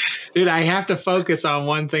conversation. Dude, I have to focus on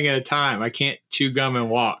one thing at a time. I can't chew gum and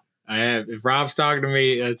walk. If Rob's talking to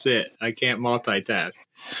me, that's it. I can't multitask.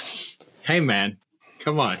 Hey man,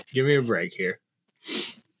 come on, give me a break here.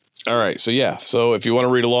 All right. So if you want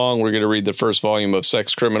to read along, we're going to read the first volume of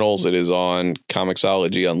Sex Criminals. It is on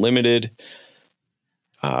Comixology Unlimited.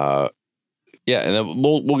 And then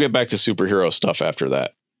we'll get back to superhero stuff after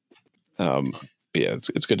that.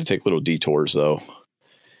 It's good to take little detours though.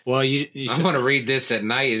 Well, I'm going to read this at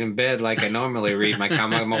night in bed like I normally read my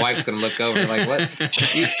comic. My wife's going to look over like, what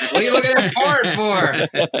are you looking at porn for?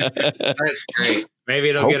 That's great. Maybe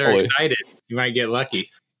it'll get her excited. You might get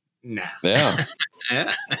lucky. Nah. Yeah.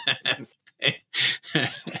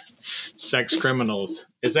 Sex Criminals.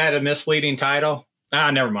 Is that a misleading title?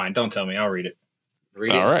 Never mind. Don't tell me. I'll read it.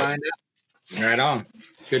 Read it and find out. Right on.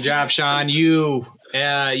 Good job, Sean. You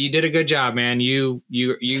did a good job, man. I'm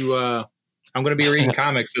going to be reading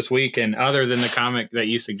comics this week, and other than the comic that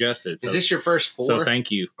you suggested. Is this your first 4? So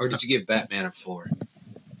thank you. Or did you give Batman a 4?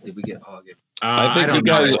 Did we get all good? I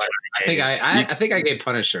think I gave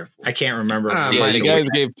Punisher. I can't remember. You guys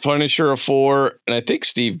gave Punisher a 4, and I think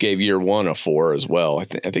Steve gave Year One a 4 as well. I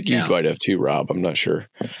think you might have too, Rob. I'm not sure.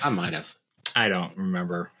 I might have. I don't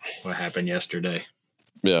remember what happened yesterday.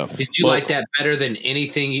 Yeah. Did you like that better than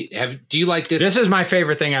anything? Do you like this? This is my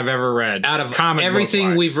favorite thing I've ever read out of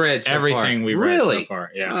everything we've read so everything far. We've read so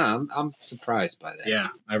far. Yeah. I'm surprised by that. Yeah,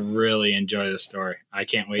 I really enjoy this story. I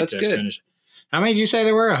can't wait to finish. How many did you say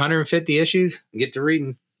there were? 150 issues? Get to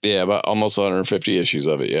reading. Yeah, about almost 150 issues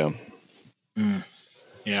of it. Yeah.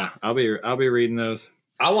 Yeah, I'll be reading those.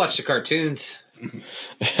 I'll watch the cartoons.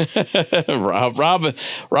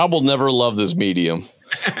 Rob will never love this medium,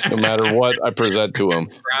 no matter what I present to him.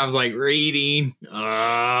 Rob's like reading.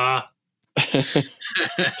 Well,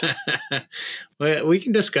 we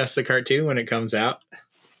can discuss the cartoon when it comes out.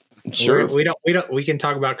 Sure. We can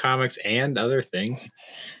talk about comics and other things.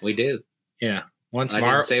 We do. Yeah. I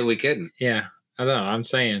didn't say we couldn't. Yeah. I know. I'm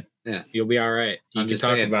saying. Yeah. You'll be all right. I'm just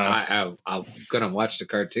talking about. I'm going to watch the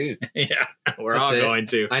cartoon. Yeah. We're all going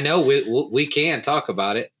to. I know we can talk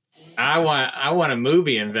about it. I want a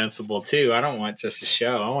movie Invincible too. I don't want just a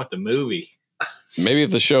show. I want the movie. Maybe if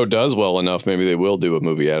the show does well enough, maybe they will do a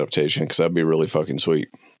movie adaptation because that'd be really fucking sweet.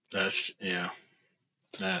 I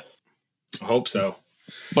hope so.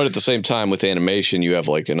 But at the same time, with animation, you have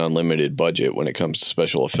like an unlimited budget when it comes to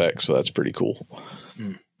special effects, so that's pretty cool.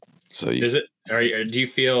 So is it? Do you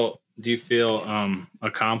feel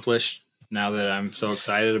accomplished now that I'm so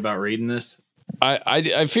excited about reading this?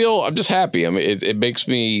 I feel I'm just happy. I mean,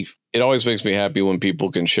 it always makes me happy when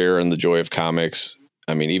people can share in the joy of comics.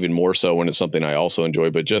 I mean, even more so when it's something I also enjoy,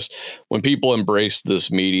 but just when people embrace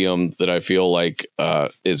this medium that I feel like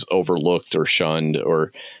is overlooked or shunned,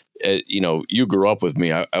 or you grew up with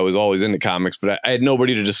me. I was always into comics, but I had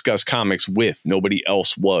nobody to discuss comics with. Nobody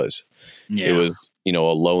else was. Yeah. It was, a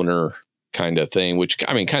loner kind of thing, which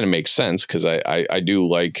I mean, kind of makes sense because I do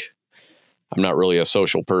like, I'm not really a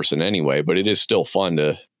social person anyway, but it is still fun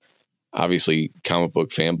to, obviously, comic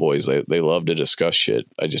book fanboys, they love to discuss shit.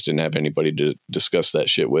 I just didn't have anybody to discuss that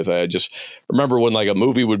shit with. I just remember when like a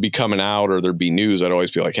movie would be coming out or there'd be news, I'd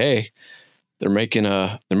always be like, hey, they're making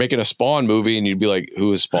a Spawn movie, and you'd be like,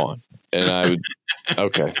 who is Spawn? And I would,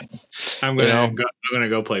 okay. I'm gonna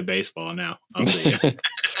go play baseball now. I'll see you.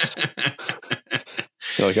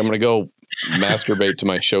 Like I'm gonna go masturbate to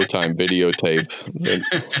my Showtime videotape.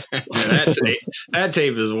 That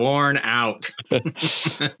tape is worn out.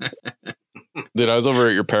 Dude, I was over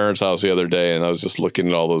at your parents' house the other day, and I was just looking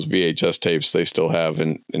at all those VHS tapes they still have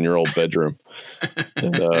in your old bedroom.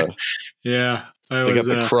 And, yeah. They got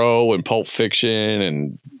The Crow and Pulp Fiction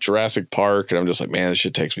and Jurassic Park, and I'm just like, man, this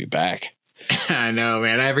shit takes me back. I know,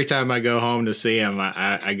 man. Every time I go home to see them,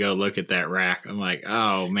 I go look at that rack. I'm like,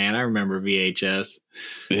 oh, man, I remember VHS.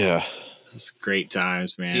 Yeah. It's great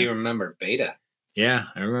times, man. Do you remember Beta? Yeah,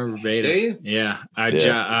 I remember Beta. Do you? Yeah.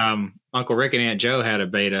 Uncle Rick and Aunt Joe had a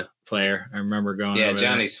Beta player. I remember going over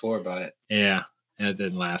Johnny there. swore about it. Yeah. It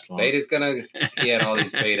didn't last long. Beta's he had all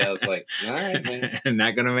these Beta. I was like, all right, man.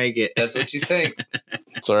 Not going to make it. That's what you think.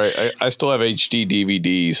 Sorry, I still have HD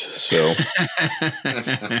DVDs, so.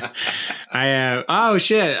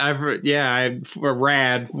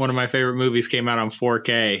 Rad, one of my favorite movies came out on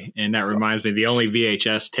 4K, and that reminds me, the only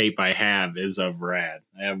VHS tape I have is of Rad.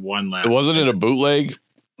 I have one left. Wasn't it a bootleg?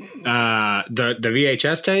 The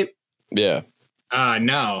VHS tape? Yeah.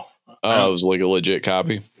 No. Oh, it was like a legit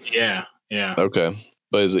copy? Yeah. Yeah. Okay.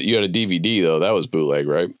 But you had a DVD though. That was bootleg,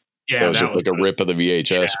 right? Yeah. That was just like a rip of the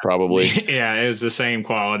VHS, probably. Yeah, it was the same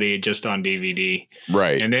quality, just on DVD.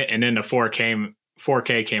 Right. And then the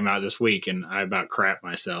 4K came out this week, and I about crapped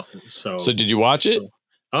myself. So did you watch it?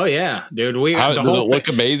 Oh yeah, dude. Does it look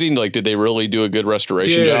amazing? Like, did they really do a good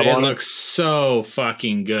restoration job on it? It looks so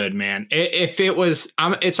fucking good, man. If it was,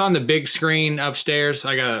 it's on the big screen upstairs.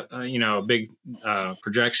 I got a big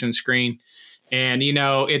projection screen. And,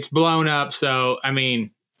 it's blown up. So, I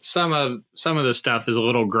mean, some of the stuff is a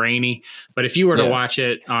little grainy. But if you were to watch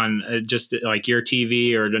it on just like your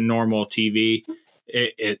TV or the normal TV,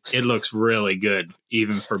 it looks really good,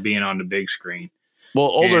 even for being on the big screen. Well,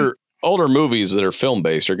 older movies that are film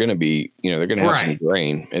based are going to be, they're going to have some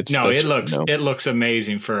grain. It looks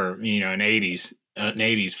amazing for, an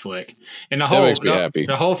 80s flick. And the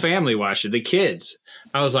whole family watched it. The kids.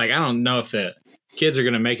 I was like, I don't know if the kids are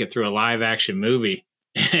going to make it through a live action movie.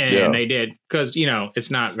 And they did, because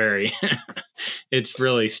it's not very it's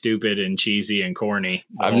really stupid and cheesy and corny.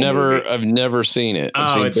 I've never seen it.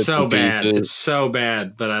 It's so bad. It's so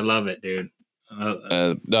bad, but I love it, dude.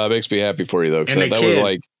 No, it makes me happy for you though, because that was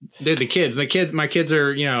like, dude, my kids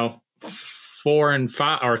are 4 and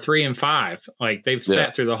 5 or 3 and 5. Like, they've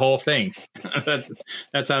sat through the whole thing.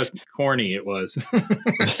 That's how corny it was.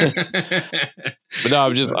 But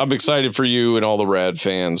no, I'm excited for you and all the Rad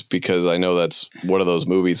fans, because I know that's one of those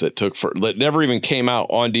movies that never even came out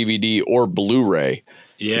on DVD or Blu-ray.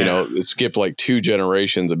 Yeah. It skipped like 2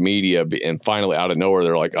 generations of media, and finally out of nowhere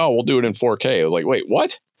they're like, "Oh, we'll do it in 4K." I was like, "Wait,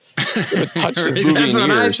 what?" That's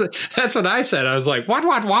what I said. I was like, what?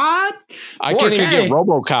 4K? I can't even get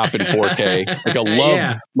RoboCop in 4K, like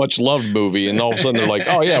a much loved movie, and all of a sudden they're like,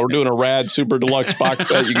 "Oh yeah, we're doing a Rad super deluxe box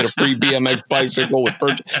set. You get a free BMX bicycle with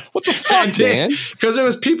what the fuck, man?" Because it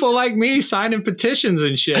was people like me signing petitions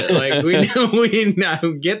and shit. Like, we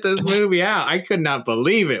get this movie out. I could not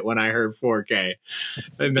believe it when I heard 4K,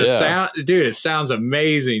 and the sound, dude. It sounds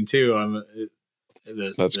amazing too.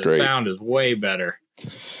 That's great. The sound is way better.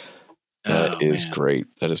 That is great.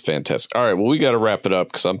 That is fantastic. All right, well, we got to wrap it up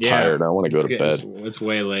because I'm tired. I want to go to bed. It's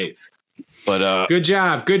way late. But good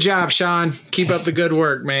job, Sean. Keep up the good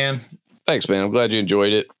work, man. Thanks, man. I'm glid you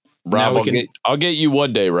enjoyed it, Rob. I'll get you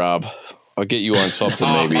one day, Rob. I'll get you on something,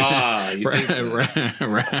 maybe. You think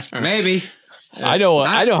so? Maybe. I know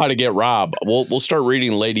how to get Rob. We'll start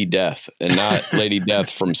reading Lady Death, and not Lady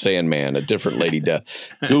Death from Sandman, a different Lady Death.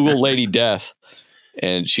 Google Lady Death.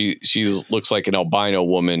 And she looks like an albino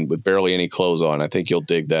woman with barely any clothes on. I think you'll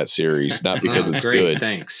dig that series, not because it's great, good.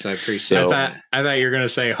 Thanks, I appreciate it. I thought you were going to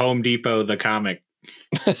say Home Depot the comic.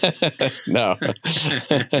 No.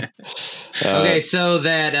 Okay, so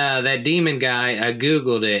that demon guy, I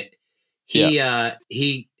googled it.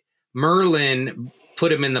 Merlin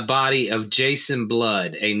put him in the body of Jason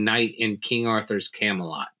Blood, a knight in King Arthur's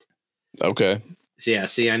Camelot. Okay. So,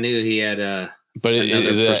 I knew he had But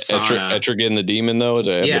is it Etrigan the demon, though?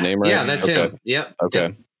 Do I have the name right? Yeah, that's him. Yep.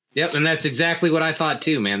 Okay. Yep, and that's exactly what I thought,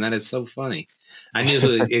 too, man. That is so funny. I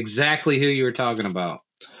knew exactly who you were talking about.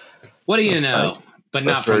 What do you know? Nice. But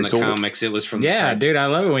not from the comics. It was from dude, I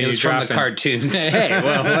love it when you drop from the cartoons. Hey,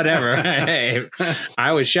 well, whatever. Hey,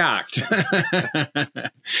 I was shocked.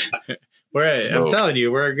 I'm telling you,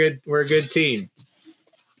 we're a good team.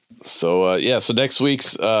 So so next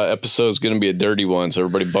week's episode is going to be a dirty one. So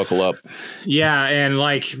everybody buckle up. Yeah, and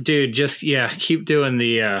dude, just keep doing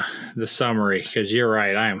the summary, because you're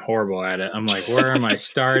right. I am horrible at it. I'm like, where am I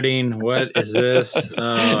starting? What is this?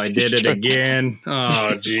 Oh, I did it again.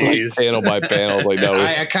 Oh, jeez. Like panel by panel. Like no,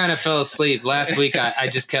 I kind of fell asleep last week. I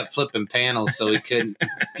just kept flipping panels, so he couldn't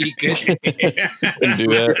do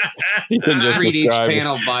that. He couldn't just read each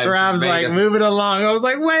panel by. Rob's like, move it along. I was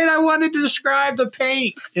like, wait, I wanted to describe the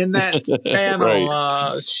paint in that panel.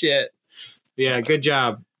 Right. Oh, shit. Yeah, good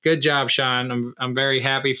job. Good job, Sean. I'm very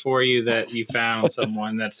happy for you that you found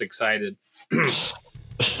someone that's excited.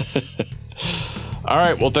 All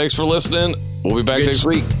right. Well, thanks for listening. We'll be back next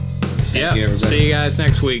week. Yeah. See you guys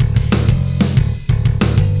next week.